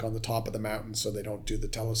protests, like on the top of the mountain, so they don't do the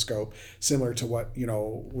telescope, similar to what,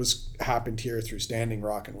 was happened here through Standing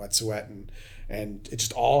Rock and Wet'suwet'en, and it's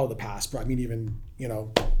just all of the past. I mean, even,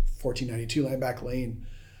 1492 Landback Lane.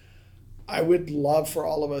 I would love for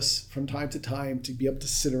all of us from time to time to be able to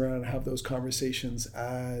sit around and have those conversations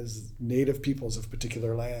as Native peoples of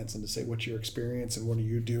particular lands, and to say, what's your experience and what are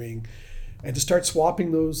you doing? And to start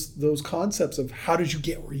swapping those concepts of how did you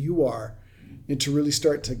get where you are, and to really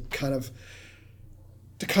start to kind of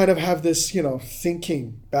have this,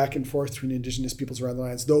 thinking back and forth between Indigenous peoples around the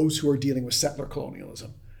lands, those who are dealing with settler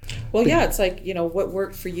colonialism. Well, yeah, it's like, what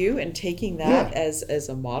worked for you, and taking that as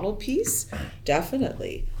a model piece,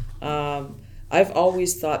 definitely. I've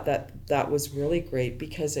always thought that was really great,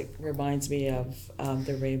 because it reminds me of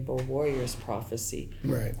the Rainbow Warriors prophecy,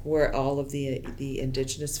 right, where all of the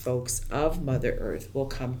Indigenous folks of Mother Earth will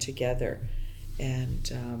come together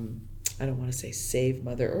and I don't want to say save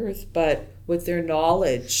Mother Earth, but with their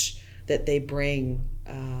knowledge that they bring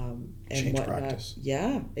and change whatnot. practice.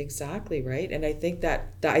 Yeah, exactly, right. And I think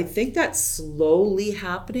that's slowly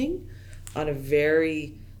happening on a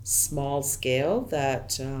very small scale,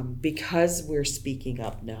 that because we're speaking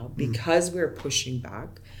up now, because we're pushing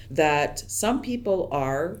back, that some people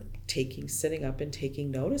are sitting up and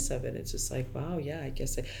taking notice of it. It's just like, wow, yeah, I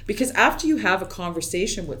guess because after you have a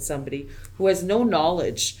conversation with somebody who has no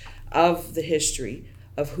knowledge of the history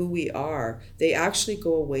of who we are, they actually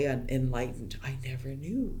go away enlightened. I never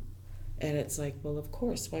knew. And it's like, well, of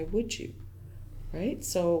course, why would you? Right?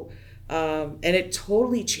 So, and it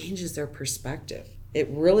totally changes their perspective. It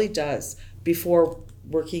really does. Before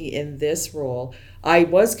working in this role, I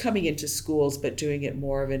was coming into schools, but doing it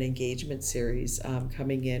more of an engagement series,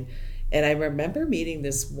 coming in And I remember meeting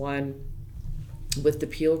this one with the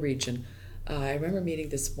Peel region. I remember meeting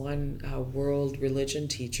this one world religion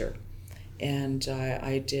teacher. And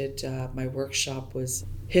I did, my workshop was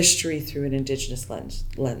history through an Indigenous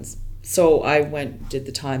lens. So I did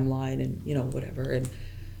the timeline and, whatever, and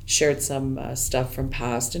shared some stuff from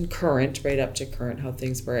past and current, right up to current, how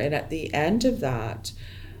things were. And at the end of that,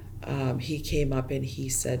 he came up and he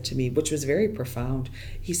said to me, which was very profound,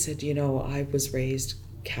 he said, I was raised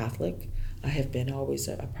Catholic. I have been always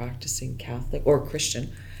a practicing Catholic or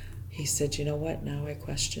Christian. He said, you know what, now I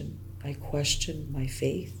question my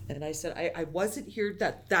faith. And I said, I wasn't here,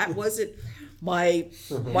 that wasn't my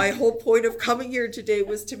whole point of coming here today,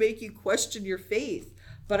 was to make you question your faith.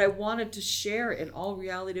 But I wanted to share in all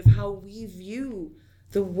reality of how we view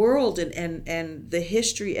the world and the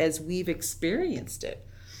history as we've experienced it.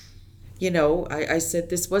 I said,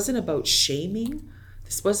 this wasn't about shaming.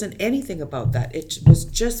 This wasn't anything about that. It was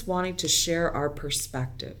just wanting to share our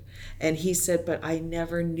perspective. And he said, but I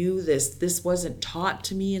never knew this. This wasn't taught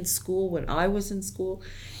to me in school when I was in school.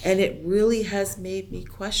 And it really has made me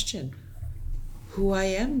question who I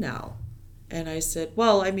am now. And I said,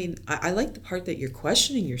 well, I mean, I like the part that you're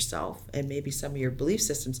questioning yourself and maybe some of your belief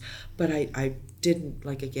systems, but I didn't,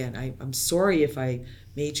 I'm sorry if I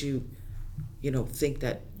made you, think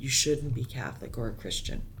that you shouldn't be Catholic or a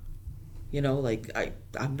Christian.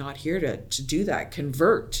 I'm not here to do that,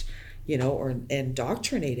 convert, or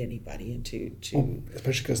indoctrinate anybody into.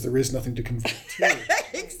 Especially because there is nothing to convert to.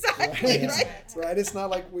 Exactly, right? Right. It's not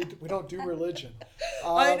like we don't do religion.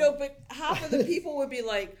 I know, but half of the people would be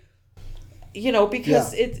like,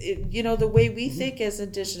 because the way we think as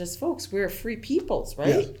Indigenous folks, we're free peoples,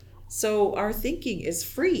 right? Yeah. So our thinking is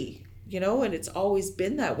free, and it's always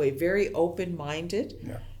been that way, very open-minded.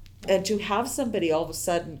 Yeah. And to have somebody all of a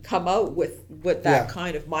sudden come out with that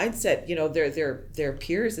kind of mindset, their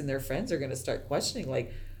peers and their friends are going to start questioning,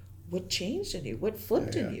 like, what changed in you? What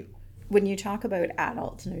flipped in you? When you talk about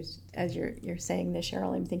adults, and as you're saying this,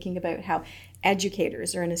 Cheryl, I'm thinking about how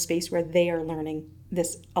educators are in a space where they are learning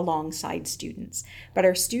this alongside students. But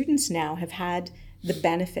our students now have had the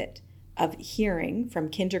benefit of hearing from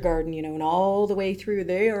kindergarten, and all the way through,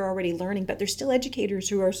 they are already learning, but there's still educators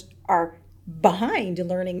who are behind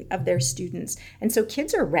learning of their students. And so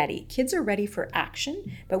kids are ready for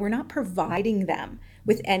action, but we're not providing them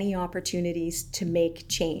with any opportunities to make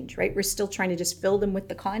change, right? We're still trying to just fill them with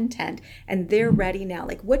the content, and they're ready now.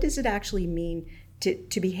 Like, what does it actually mean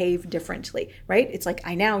to behave differently, right? It's like,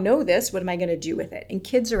 I now know this, what am I going to do with it? And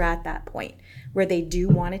kids are at that point where they do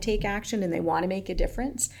want to take action and they want to make a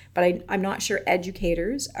difference, but I'm not sure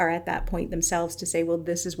educators are at that point themselves to say, well,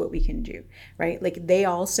 this is what we can do, right? Like, they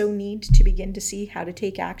also need to begin to see how to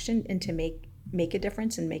take action and to make a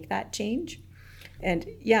difference and make that change. And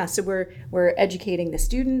so we're educating the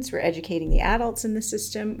students, we're educating the adults in the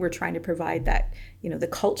system, we're trying to provide that, the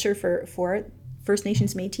culture for First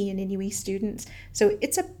Nations, Métis, and Inuit students. So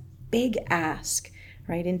it's a big ask,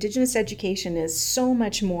 right? Indigenous education is so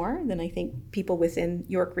much more than I think people within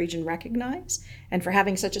York Region recognize. And for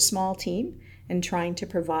having such a small team and trying to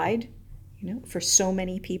provide, for so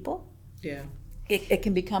many people, it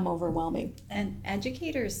can become overwhelming. And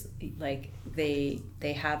educators, they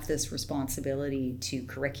have this responsibility to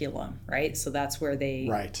curriculum, right? So that's where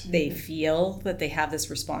they feel that they have this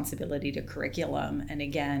responsibility to curriculum. And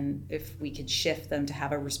again, if we could shift them to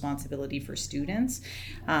have a responsibility for students,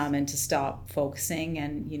 and to stop focusing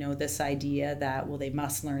and, this idea that, well, they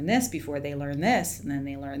must learn this before they learn this, and then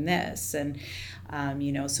they learn this. And,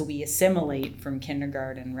 so we assimilate from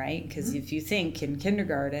kindergarten, right? Because if you think in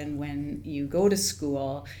kindergarten, when you go to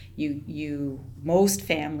school, most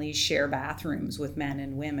families share bathrooms with men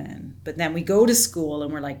and women, but then we go to school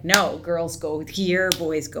and we're like, no, girls go here,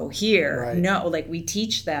 boys go here. Right. No, we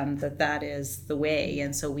teach them that is the way.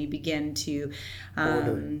 And so we begin to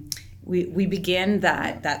we begin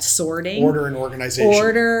that sorting, order and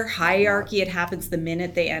organization, hierarchy. It happens the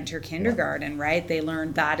minute they enter kindergarten, right? They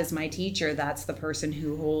learn that is my teacher, that's the person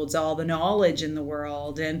who holds all the knowledge in the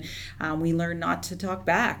world, and we learn not to talk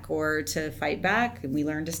back or to fight back, and we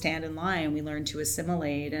learn to stand in line, we learn to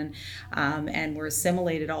assimilate, and we're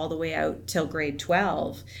assimilated all the way out till grade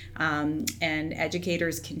 12, and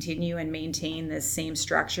educators continue and maintain this same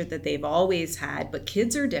structure that they've always had, but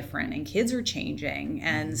kids are different and kids are changing,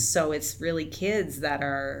 and so it's really kids that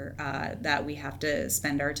are that we have to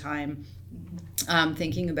spend our time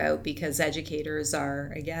thinking about, because educators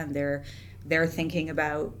are, again, they're thinking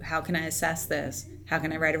about, how can I assess this? How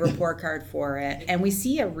can I write a report card for it? And we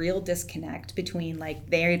see a real disconnect between,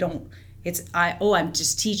 they don't I'm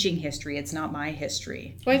just teaching history. It's not my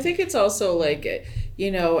history. Well, I think it's also like,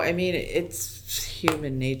 it's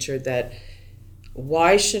human nature that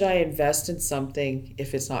why should I invest in something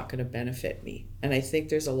if it's not going to benefit me? And I think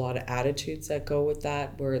there's a lot of attitudes that go with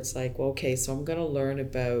that, where it's like, well, okay, so I'm going to learn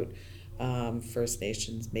about First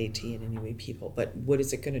Nations, Métis, and Inuit people, but what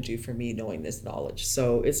is it going to do for me knowing this knowledge?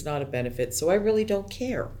 So it's not a benefit, so I really don't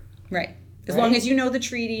care. Right. As long as you know the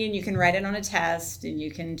treaty and you can write it on a test and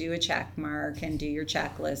you can do a check mark and do your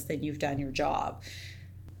checklist, then you've done your job.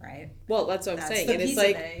 Right. Well, that's what I'm saying. The And it's piece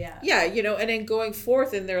like, of it, and then going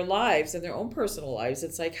forth in their lives and their own personal lives,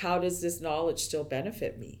 it's like, how does this knowledge still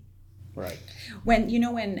benefit me? Right. When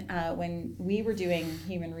we were doing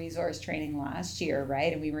human resource training last year,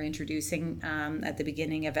 right, and we were introducing at the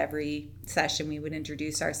beginning of every session, we would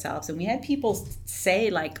introduce ourselves, and we had people say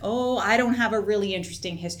like, "Oh, I don't have a really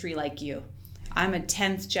interesting history like you. I'm a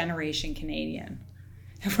 10th generation Canadian."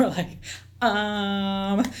 And we're like,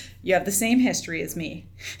 you have the same history as me.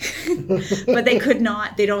 But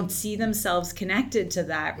they don't see themselves connected to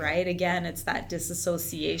that, right? Again, it's that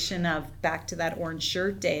disassociation of back to that orange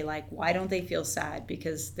shirt day. Like, why don't they feel sad?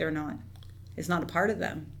 Because it's not a part of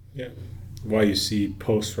them. Yeah. Why you see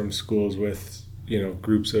posts from schools with,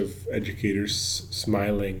 groups of educators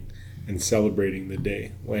smiling and celebrating the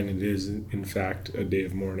day when it is, in fact, a day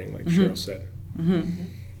of mourning, like Cheryl said. Mm-hmm.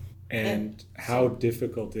 And how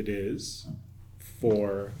difficult it is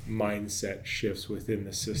for mindset shifts within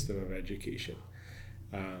the system of education.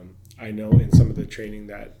 I know in some of the training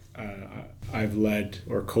that I've led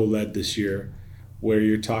or co-led this year, where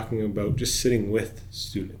you're talking about just sitting with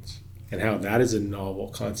students and how that is a novel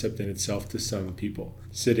concept in itself to some people.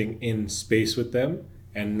 Sitting in space with them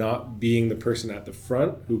and not being the person at the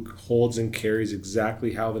front who holds and carries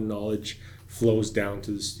exactly how the knowledge flows down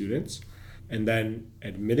to the students. And then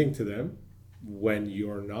admitting to them when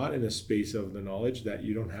you're not in a space of the knowledge that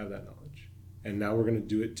you don't have that knowledge. And now we're going to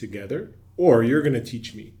do it together, or you're going to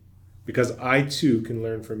teach me, because I too can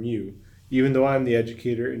learn from you. Even though I'm the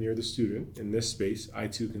educator and you're the student in this space, I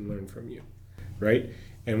too can learn from you, right?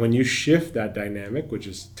 And when you shift that dynamic, which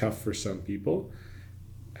is tough for some people,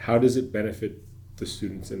 how does it benefit the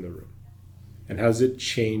students in the room? And how does it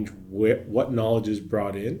change what knowledge is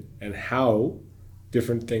brought in and how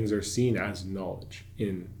different things are seen as knowledge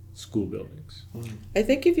in school buildings? I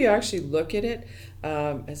think if you actually look at it,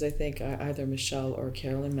 as I think either Michelle or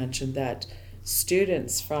Carolyn mentioned, that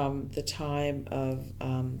students from the time of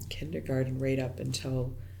kindergarten right up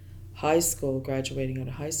until high school, graduating out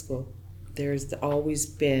of high school, there's always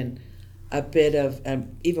been a bit of,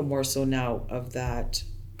 and even more so now, of that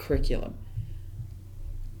curriculum.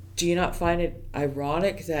 Do you not find it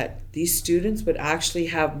ironic that these students would actually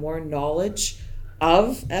have more knowledge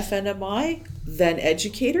of FNMI than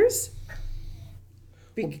educators?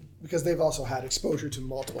 Because they've also had exposure to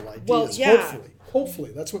multiple ideas. Well, yeah.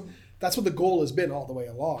 Hopefully that's what the goal has been all the way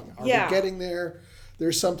along. Are we getting there?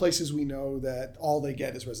 There's some places we know that all they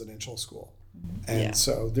get is residential school, and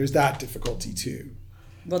so there's that difficulty too.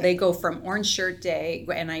 Well, they go from Orange Shirt Day,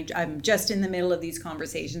 and I'm just in the middle of these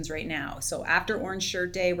conversations right now. So after Orange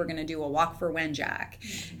Shirt Day, we're going to do a walk for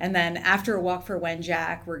Wenjack. And then after a walk for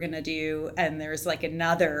Wenjack, we're going to do, and there's like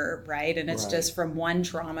another, right? And it's just from one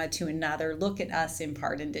trauma to another. Look at us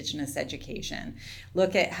impart Indigenous education.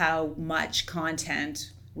 Look at how much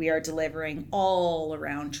content we are delivering all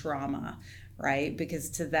around trauma, right?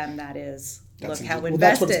 Because to them, that is, look how invested. Well,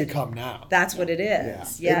 that's what it's become now. That's what it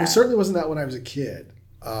is. Yeah. It certainly wasn't that when I was a kid.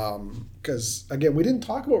 Because again, we didn't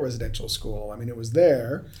talk about residential school. I mean, it was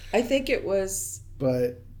there. I think it was,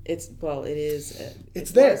 but it is.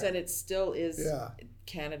 It's there, and it still is.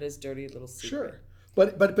 Canada's dirty little secret. Sure,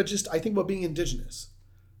 but just I think about being Indigenous.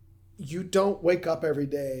 You don't wake up every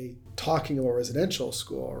day talking about residential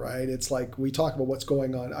school, right? It's like we talk about what's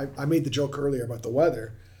going on. I made the joke earlier about the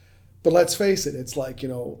weather. But let's face it, it's like,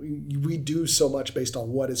 we do so much based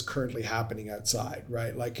on what is currently happening outside,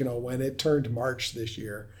 right? Like, when it turned March this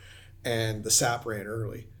year and the SAP ran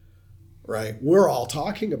early, right? We're all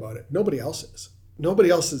talking about it. Nobody else is. Nobody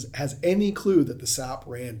else has any clue that the SAP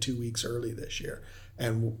ran 2 weeks early this year.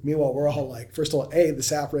 And meanwhile, we're all like, first of all, the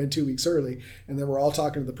SAP ran 2 weeks early. And then we're all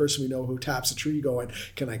talking to the person we know who taps a tree going,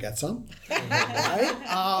 can I get some? Right?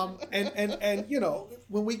 And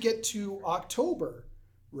when we get to October,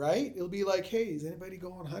 right? It'll be like, hey, is anybody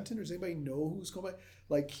going hunting, or does anybody know who's going?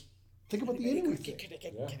 Like, think about the Inuit thing, can I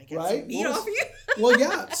get right? some meat off you? Well,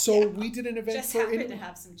 yeah. So we did an event Just for happened Inuit. to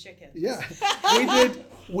have some chicken. Yeah,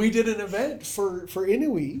 we did an event for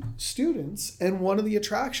Inuit students, and one of the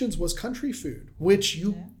attractions was country food, which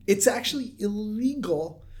it's actually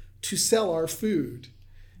illegal to sell our food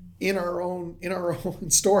in our own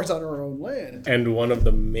stores on our own land. And one of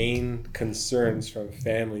the main concerns from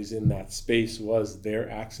families in that space was their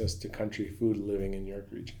access to country food living in York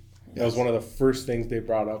Region. That was one of the first things they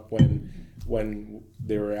brought up when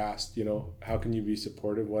they were asked, how can you be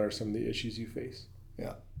supportive? What are some of the issues you face?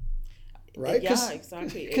 Yeah. Right? Yeah,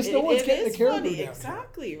 exactly. Because no one's getting the caribou down.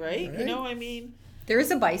 Exactly, right? There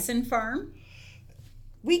is a bison farm.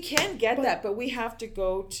 We can get that, but we have to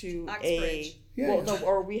go to Uxbridge.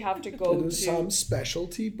 or we have to go to some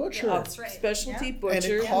specialty butcher. Specialty And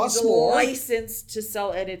butcher it costs who's more. licensed to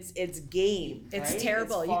sell, and it's game. It's right?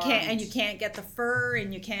 terrible. It's You can't get the fur,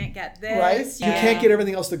 and you can't get this. Right? You can't get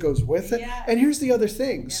everything else that goes with it. Yeah. And here's the other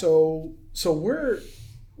thing. So we're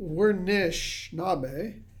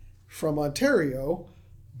Anishinaabe from Ontario.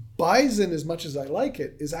 Bison, as much as I like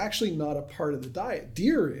it, is actually not a part of the diet.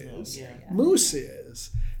 Deer is, moose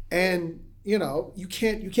is, and you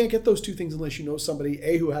can't get those two things unless you know somebody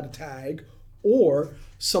who had a tag, or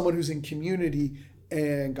someone who's in community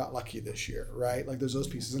and got lucky this year, right? Like there's those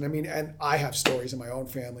pieces, and I have stories in my own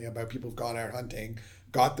family about people who've gone out hunting,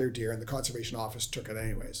 got their deer, and the conservation office took it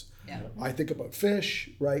anyways. Yeah. I think about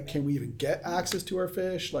fish, right? Can we even get access to our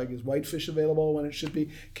fish? Like, is whitefish available when it should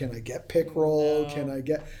be? Can I get pickerel? Can I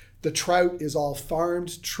get the trout? Is all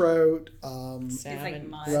farmed trout?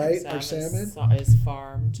 salmon, right? Our salmon is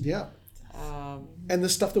farmed. Yeah. And the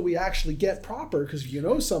stuff that we actually get proper, because if you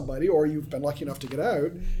know somebody or you've been lucky enough to get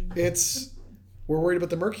out, we're worried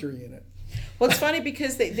about the mercury in it. Well, it's funny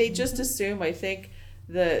because they just assume, I think,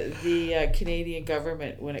 the Canadian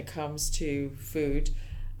government, when it comes to food,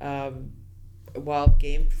 wild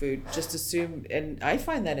game food, just assume, and I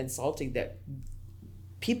find that insulting, that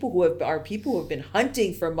people who have been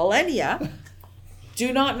hunting for millennia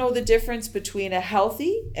do not know the difference between a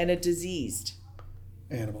healthy and a diseased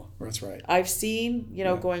animal. That's right. I've seen,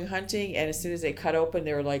 going hunting, and as soon as they cut open,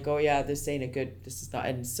 they were like, oh yeah, this is not.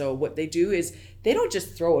 And so what they do is they don't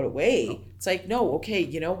just throw it away. No. It's like, no, okay,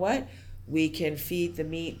 you know what? We can feed the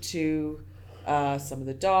meat to some of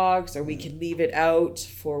the dogs, or we can leave it out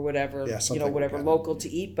for whatever, whatever local to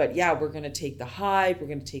eat. But yeah, we're going to take the hide, we're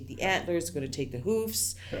going to take the antlers, we're going to take the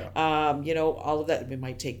hoofs, all of that. We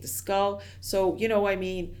might take the skull. So,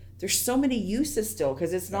 there's so many uses still,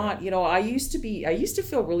 because it's not, I used to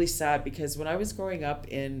feel really sad because when I was growing up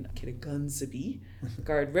in Kitagunsabi,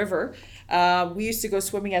 Guard River, we used to go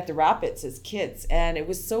swimming at the rapids as kids. And it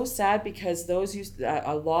was so sad because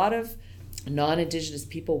a lot of non-Indigenous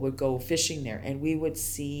people would go fishing there, and we would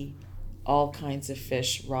see all kinds of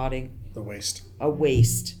fish rotting. A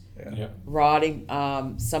waste. Yeah. Rotting.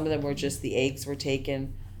 Some of them were just the eggs were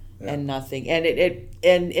taken. And nothing, and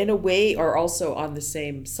and in a way, or also on the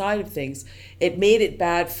same side of things, it made it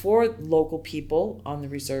bad for local people on the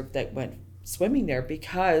reserve that went swimming there,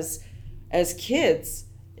 because as kids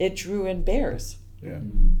it drew in bears. Yeah.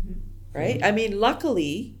 Right.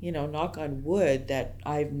 Luckily, knock on wood, that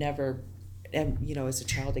I've never, as a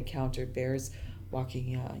child, encountered bears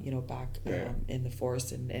walking, back in the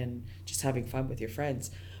forest and just having fun with your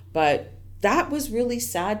friends, but that was really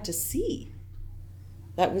sad to see.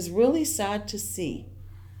 That was really sad to see.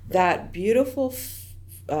 That beautiful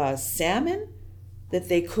salmon that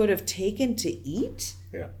they could have taken to eat.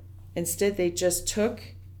 Yeah. Instead, they just took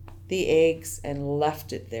the eggs and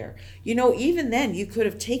left it there. Even then, you could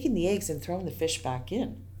have taken the eggs and thrown the fish back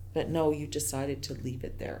in. But no, you decided to leave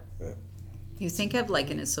it there. Yeah. You think of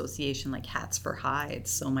like an association like Hats for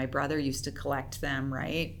Hides. So my brother used to collect them,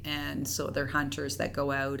 right? And so they're hunters that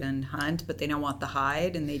go out and hunt, but they don't want the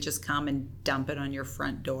hide, and they just come and dump it on your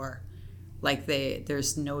front door. Like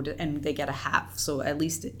there's no, and they get a half. So at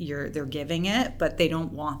least they're giving it, but they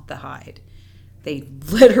don't want the hide. They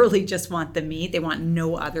literally just want the meat. They want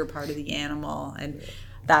no other part of the animal, and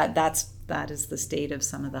that is the state of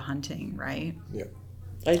some of the hunting, right? Yeah.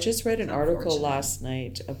 I just read an article last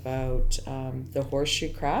night about the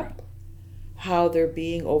horseshoe crab, how they're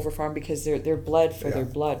being overfarmed because they're bled for their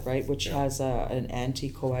blood, right, which has an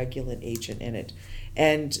anticoagulant agent in it.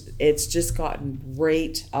 And it's just gotten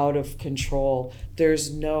right out of control.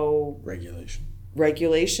 There's no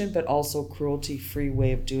regulation, but also cruelty-free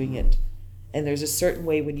way of doing it. And there's a certain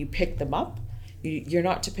way when you pick them up, you're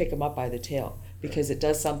not to pick them up by the tail, because it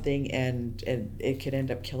does something and it could end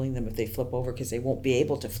up killing them if they flip over, because they won't be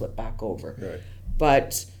able to flip back over. Right.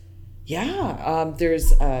 But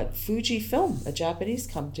there's Fujifilm, a Japanese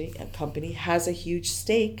company, has a huge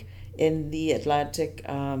stake in the Atlantic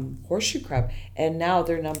horseshoe crab, and now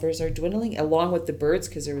their numbers are dwindling, along with the birds,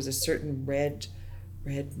 because there was a certain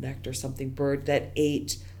red-necked or something bird that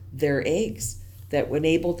ate their eggs. that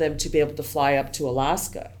enabled them to be able to fly up to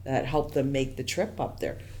Alaska, that helped them make the trip up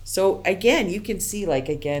there. So again, you can see, like,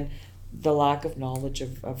 again, the lack of knowledge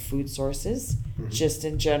of food sources, just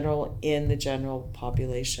in general, in the general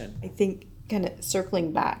population. I think, kind of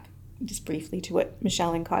circling back just briefly to what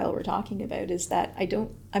Michelle and Kyle were talking about, is that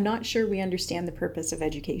I'm not sure we understand the purpose of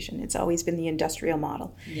education. It's always been the industrial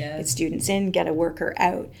model. Yes. It's students in, get a worker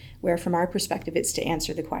out, where from our perspective, it's to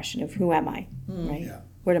answer the question of who am I, right? Yeah.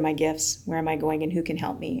 What are my gifts? Where am I going, and who can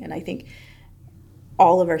help me? And I think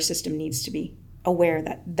all of our system needs to be aware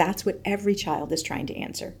that that's what every child is trying to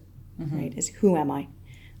answer, right? Is who am I?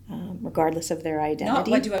 Regardless of their identity. Not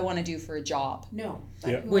what do I want to do for a job, No.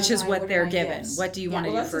 which is what they're given. What do you want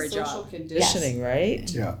to do for a social job? conditioning, right?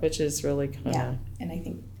 Yeah. Which is really kind of... Yeah, and I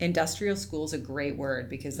think Industrial school is a great word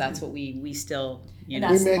because that's what we still, you And know.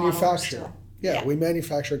 We that's the model manufacture. still. Yeah, we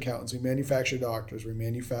manufacture accountants, we manufacture doctors, we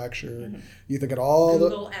manufacture. You think at all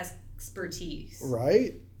Google expertise.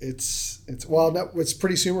 right? It's well, no, it's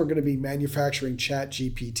pretty soon we're going to be manufacturing Chat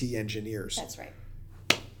GPT engineers, that's right.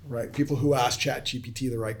 right? People who ask Chat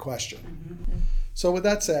GPT the right question. So with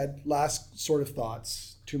that said, last sort of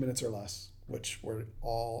thoughts, 2 minutes or less, which we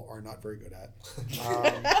all are not very good at.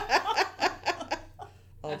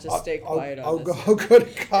 I'll just stay quiet I'll on go, this. I'll go to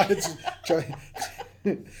Kyle.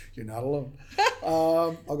 You're not alone.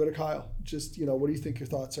 I'll go to Kyle. Just, what do you think your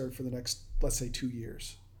thoughts are for the next, let's say, 2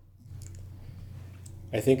 years?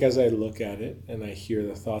 I think as I look at it and I hear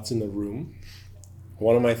the thoughts in the room,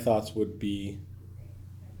 one of my thoughts would be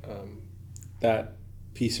that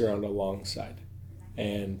piece around alongside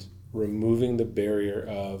and removing the barrier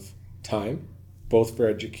of time, both for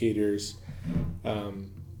educators.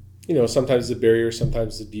 Sometimes the barrier,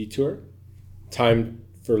 sometimes the detour, time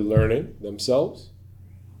for learning themselves,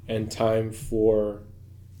 and time for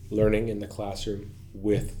learning in the classroom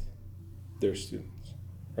with their students,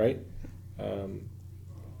 right?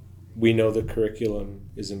 We know the curriculum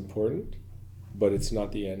is important, but it's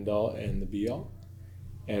not the end all and the be all.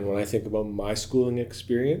 And when I think about my schooling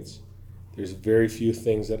experience, there's very few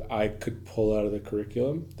things that I could pull out of the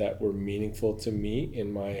curriculum that were meaningful to me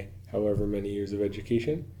in my however many years of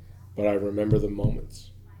education, but I remember the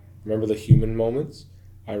moments. Remember the human moments.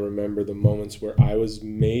 I remember the moments where I was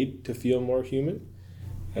made to feel more human,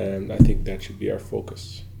 and I think that should be our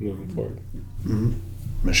focus moving forward.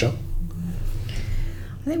 Michelle?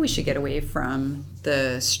 I think we should get away from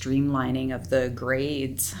the streamlining of the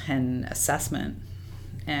grades and assessment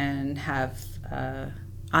and have,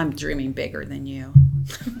 I'm dreaming bigger than you.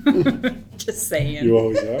 Just saying. You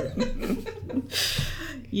always are.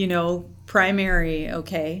 Primary,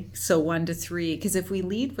 okay, so 1 to 3, because if we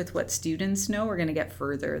lead with what students know, we're going to get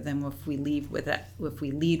further than if we lead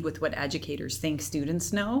with what educators think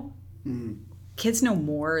students know. Kids know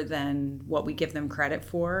more than what we give them credit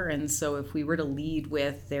for, and so if we were to lead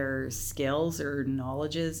with their skills or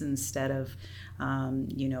knowledges instead of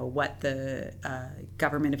what the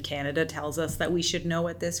government of Canada tells us that we should know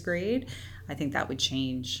at this grade, I think that would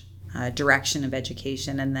change direction of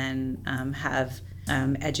education, and then have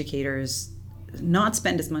educators not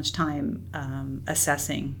spend as much time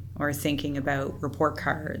assessing or thinking about report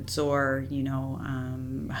cards or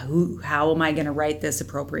how am I going to write this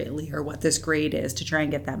appropriately or what this grade is, to try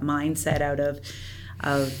and get that mindset out of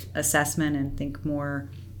assessment and think more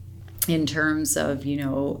in terms of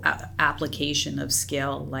application of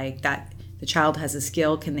skill, like that. The child has a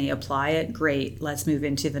skill, can they apply it? Great, let's move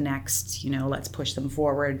into the next, let's push them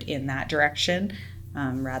forward in that direction,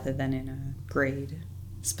 rather than in a grade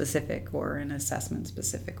specific or an assessment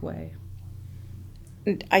specific way.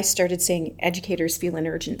 I started saying educators feel an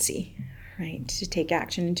urgency, right, to take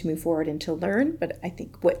action and to move forward and to learn. But I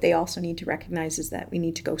think what they also need to recognize is that we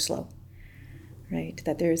need to go slow, right?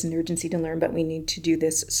 That there is an urgency to learn, but we need to do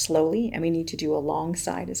this slowly, and we need to do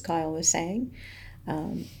alongside, as Kyle was saying.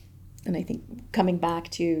 And I think coming back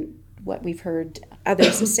to what we've heard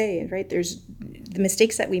others say, right? There's the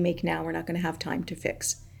mistakes that we make now, we're not going to have time to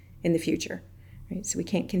fix in the future, right? So we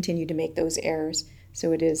can't continue to make those errors.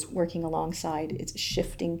 So it is working alongside, it's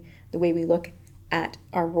shifting the way we look at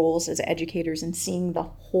our roles as educators and seeing the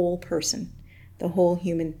whole person, the whole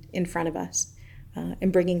human in front of us,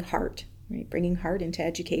 and bringing heart, right? Bringing heart into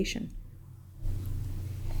education.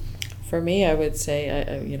 For me, I would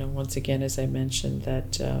say, once again, as I mentioned,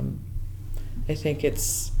 that I think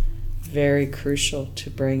it's very crucial to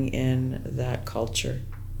bring in that culture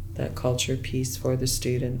piece for the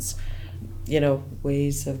students.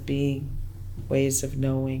 Ways of being, ways of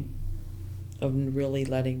knowing, of really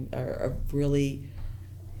of really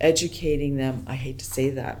educating them. I hate to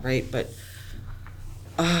say that, right? But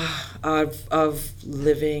of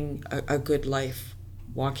living a good life,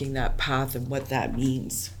 walking that path and what that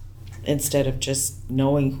means, instead of just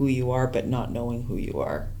knowing who you are but not knowing who you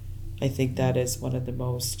are. I think that is one of the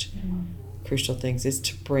most crucial things, is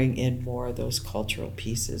to bring in more of those cultural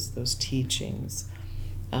pieces, those teachings.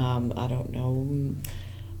 I don't know,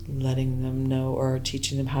 letting them know or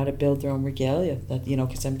teaching them how to build their own regalia. That,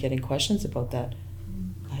 because I'm getting questions about that.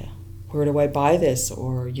 Where do I buy this?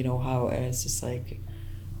 Or, how, and it's just like,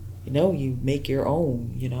 you make your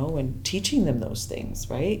own, and teaching them those things,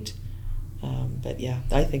 right? But yeah,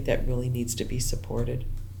 I think that really needs to be supported.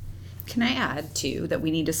 Can I add too that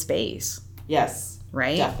we need a space? Yes,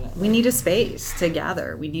 right? Definitely. We need a space to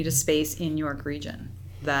gather. We need a space in York Region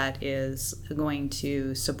that is going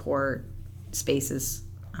to support spaces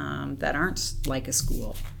that aren't like a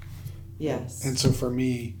school. Yes. And so for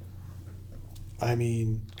me,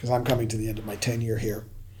 because I'm coming to the end of my tenure here,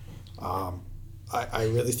 I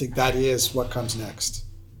really think that is what comes next.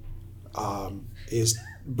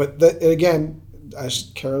 Again,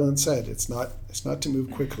 as Carolyn said, it's not to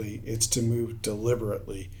move quickly, it's to move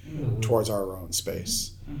deliberately towards our own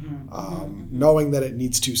space, knowing that it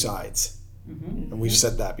needs two sides. And we've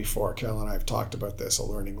said that before. Carolyn and I have talked about this, a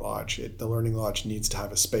learning lodge. The learning lodge needs to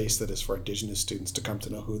have a space that is for Indigenous students to come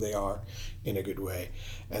to know who they are in a good way.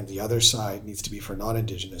 And the other side needs to be for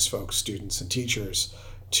non-Indigenous folks, students and teachers,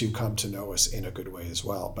 to come to know us in a good way as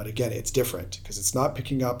well. But again, it's different because it's not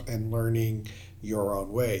picking up and learning your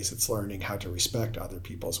own ways. It's learning how to respect other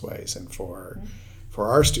people's ways. And for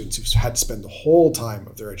our students who've had to spend the whole time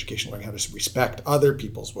of their education learning how to respect other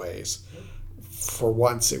people's ways, for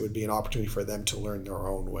once it would be an opportunity for them to learn their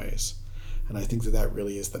own ways. And I think that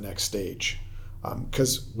really is the next stage,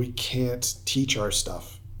 because we can't teach our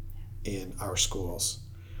stuff in our schools.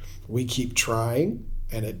 We keep trying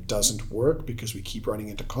and it doesn't work because we keep running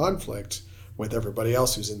into conflict with everybody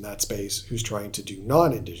else who's in that space who's trying to do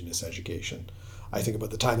non-Indigenous education. I think about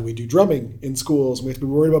the time that we do drumming in schools and we have to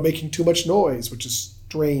be worried about making too much noise, which is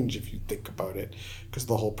strange if you think about it, because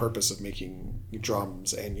the whole purpose of making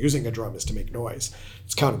drums and using a drum is to make noise.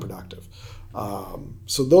 It's counterproductive.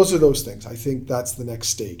 So those are those things. I think that's the next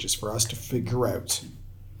stage, is for us to figure out.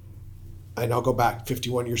 And I'll go back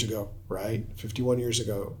 51 years ago, right? 51 years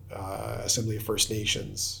ago, Assembly of First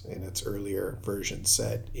Nations in its earlier version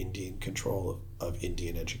said Indian control of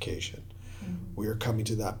Indian education. We are coming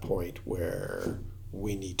to that point where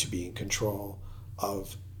we need to be in control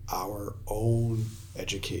of our own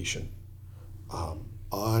education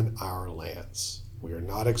on our lands. We are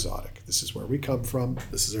not exotic. This is where we come from.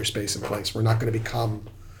 This is our space and place. We're not going to become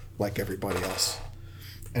like everybody else.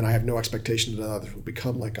 And I have no expectation that others will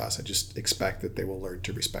become like us. I just expect that they will learn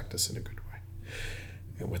to respect us in a good way.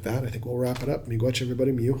 And with that, I think we'll wrap it up. Miigwech,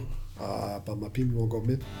 everybody. Miu. Bamapim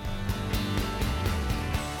Wongomit.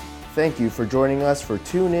 Thank you for joining us for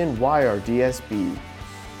Tune In YRDSB.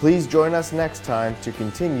 Please join us next time to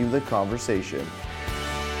continue the conversation.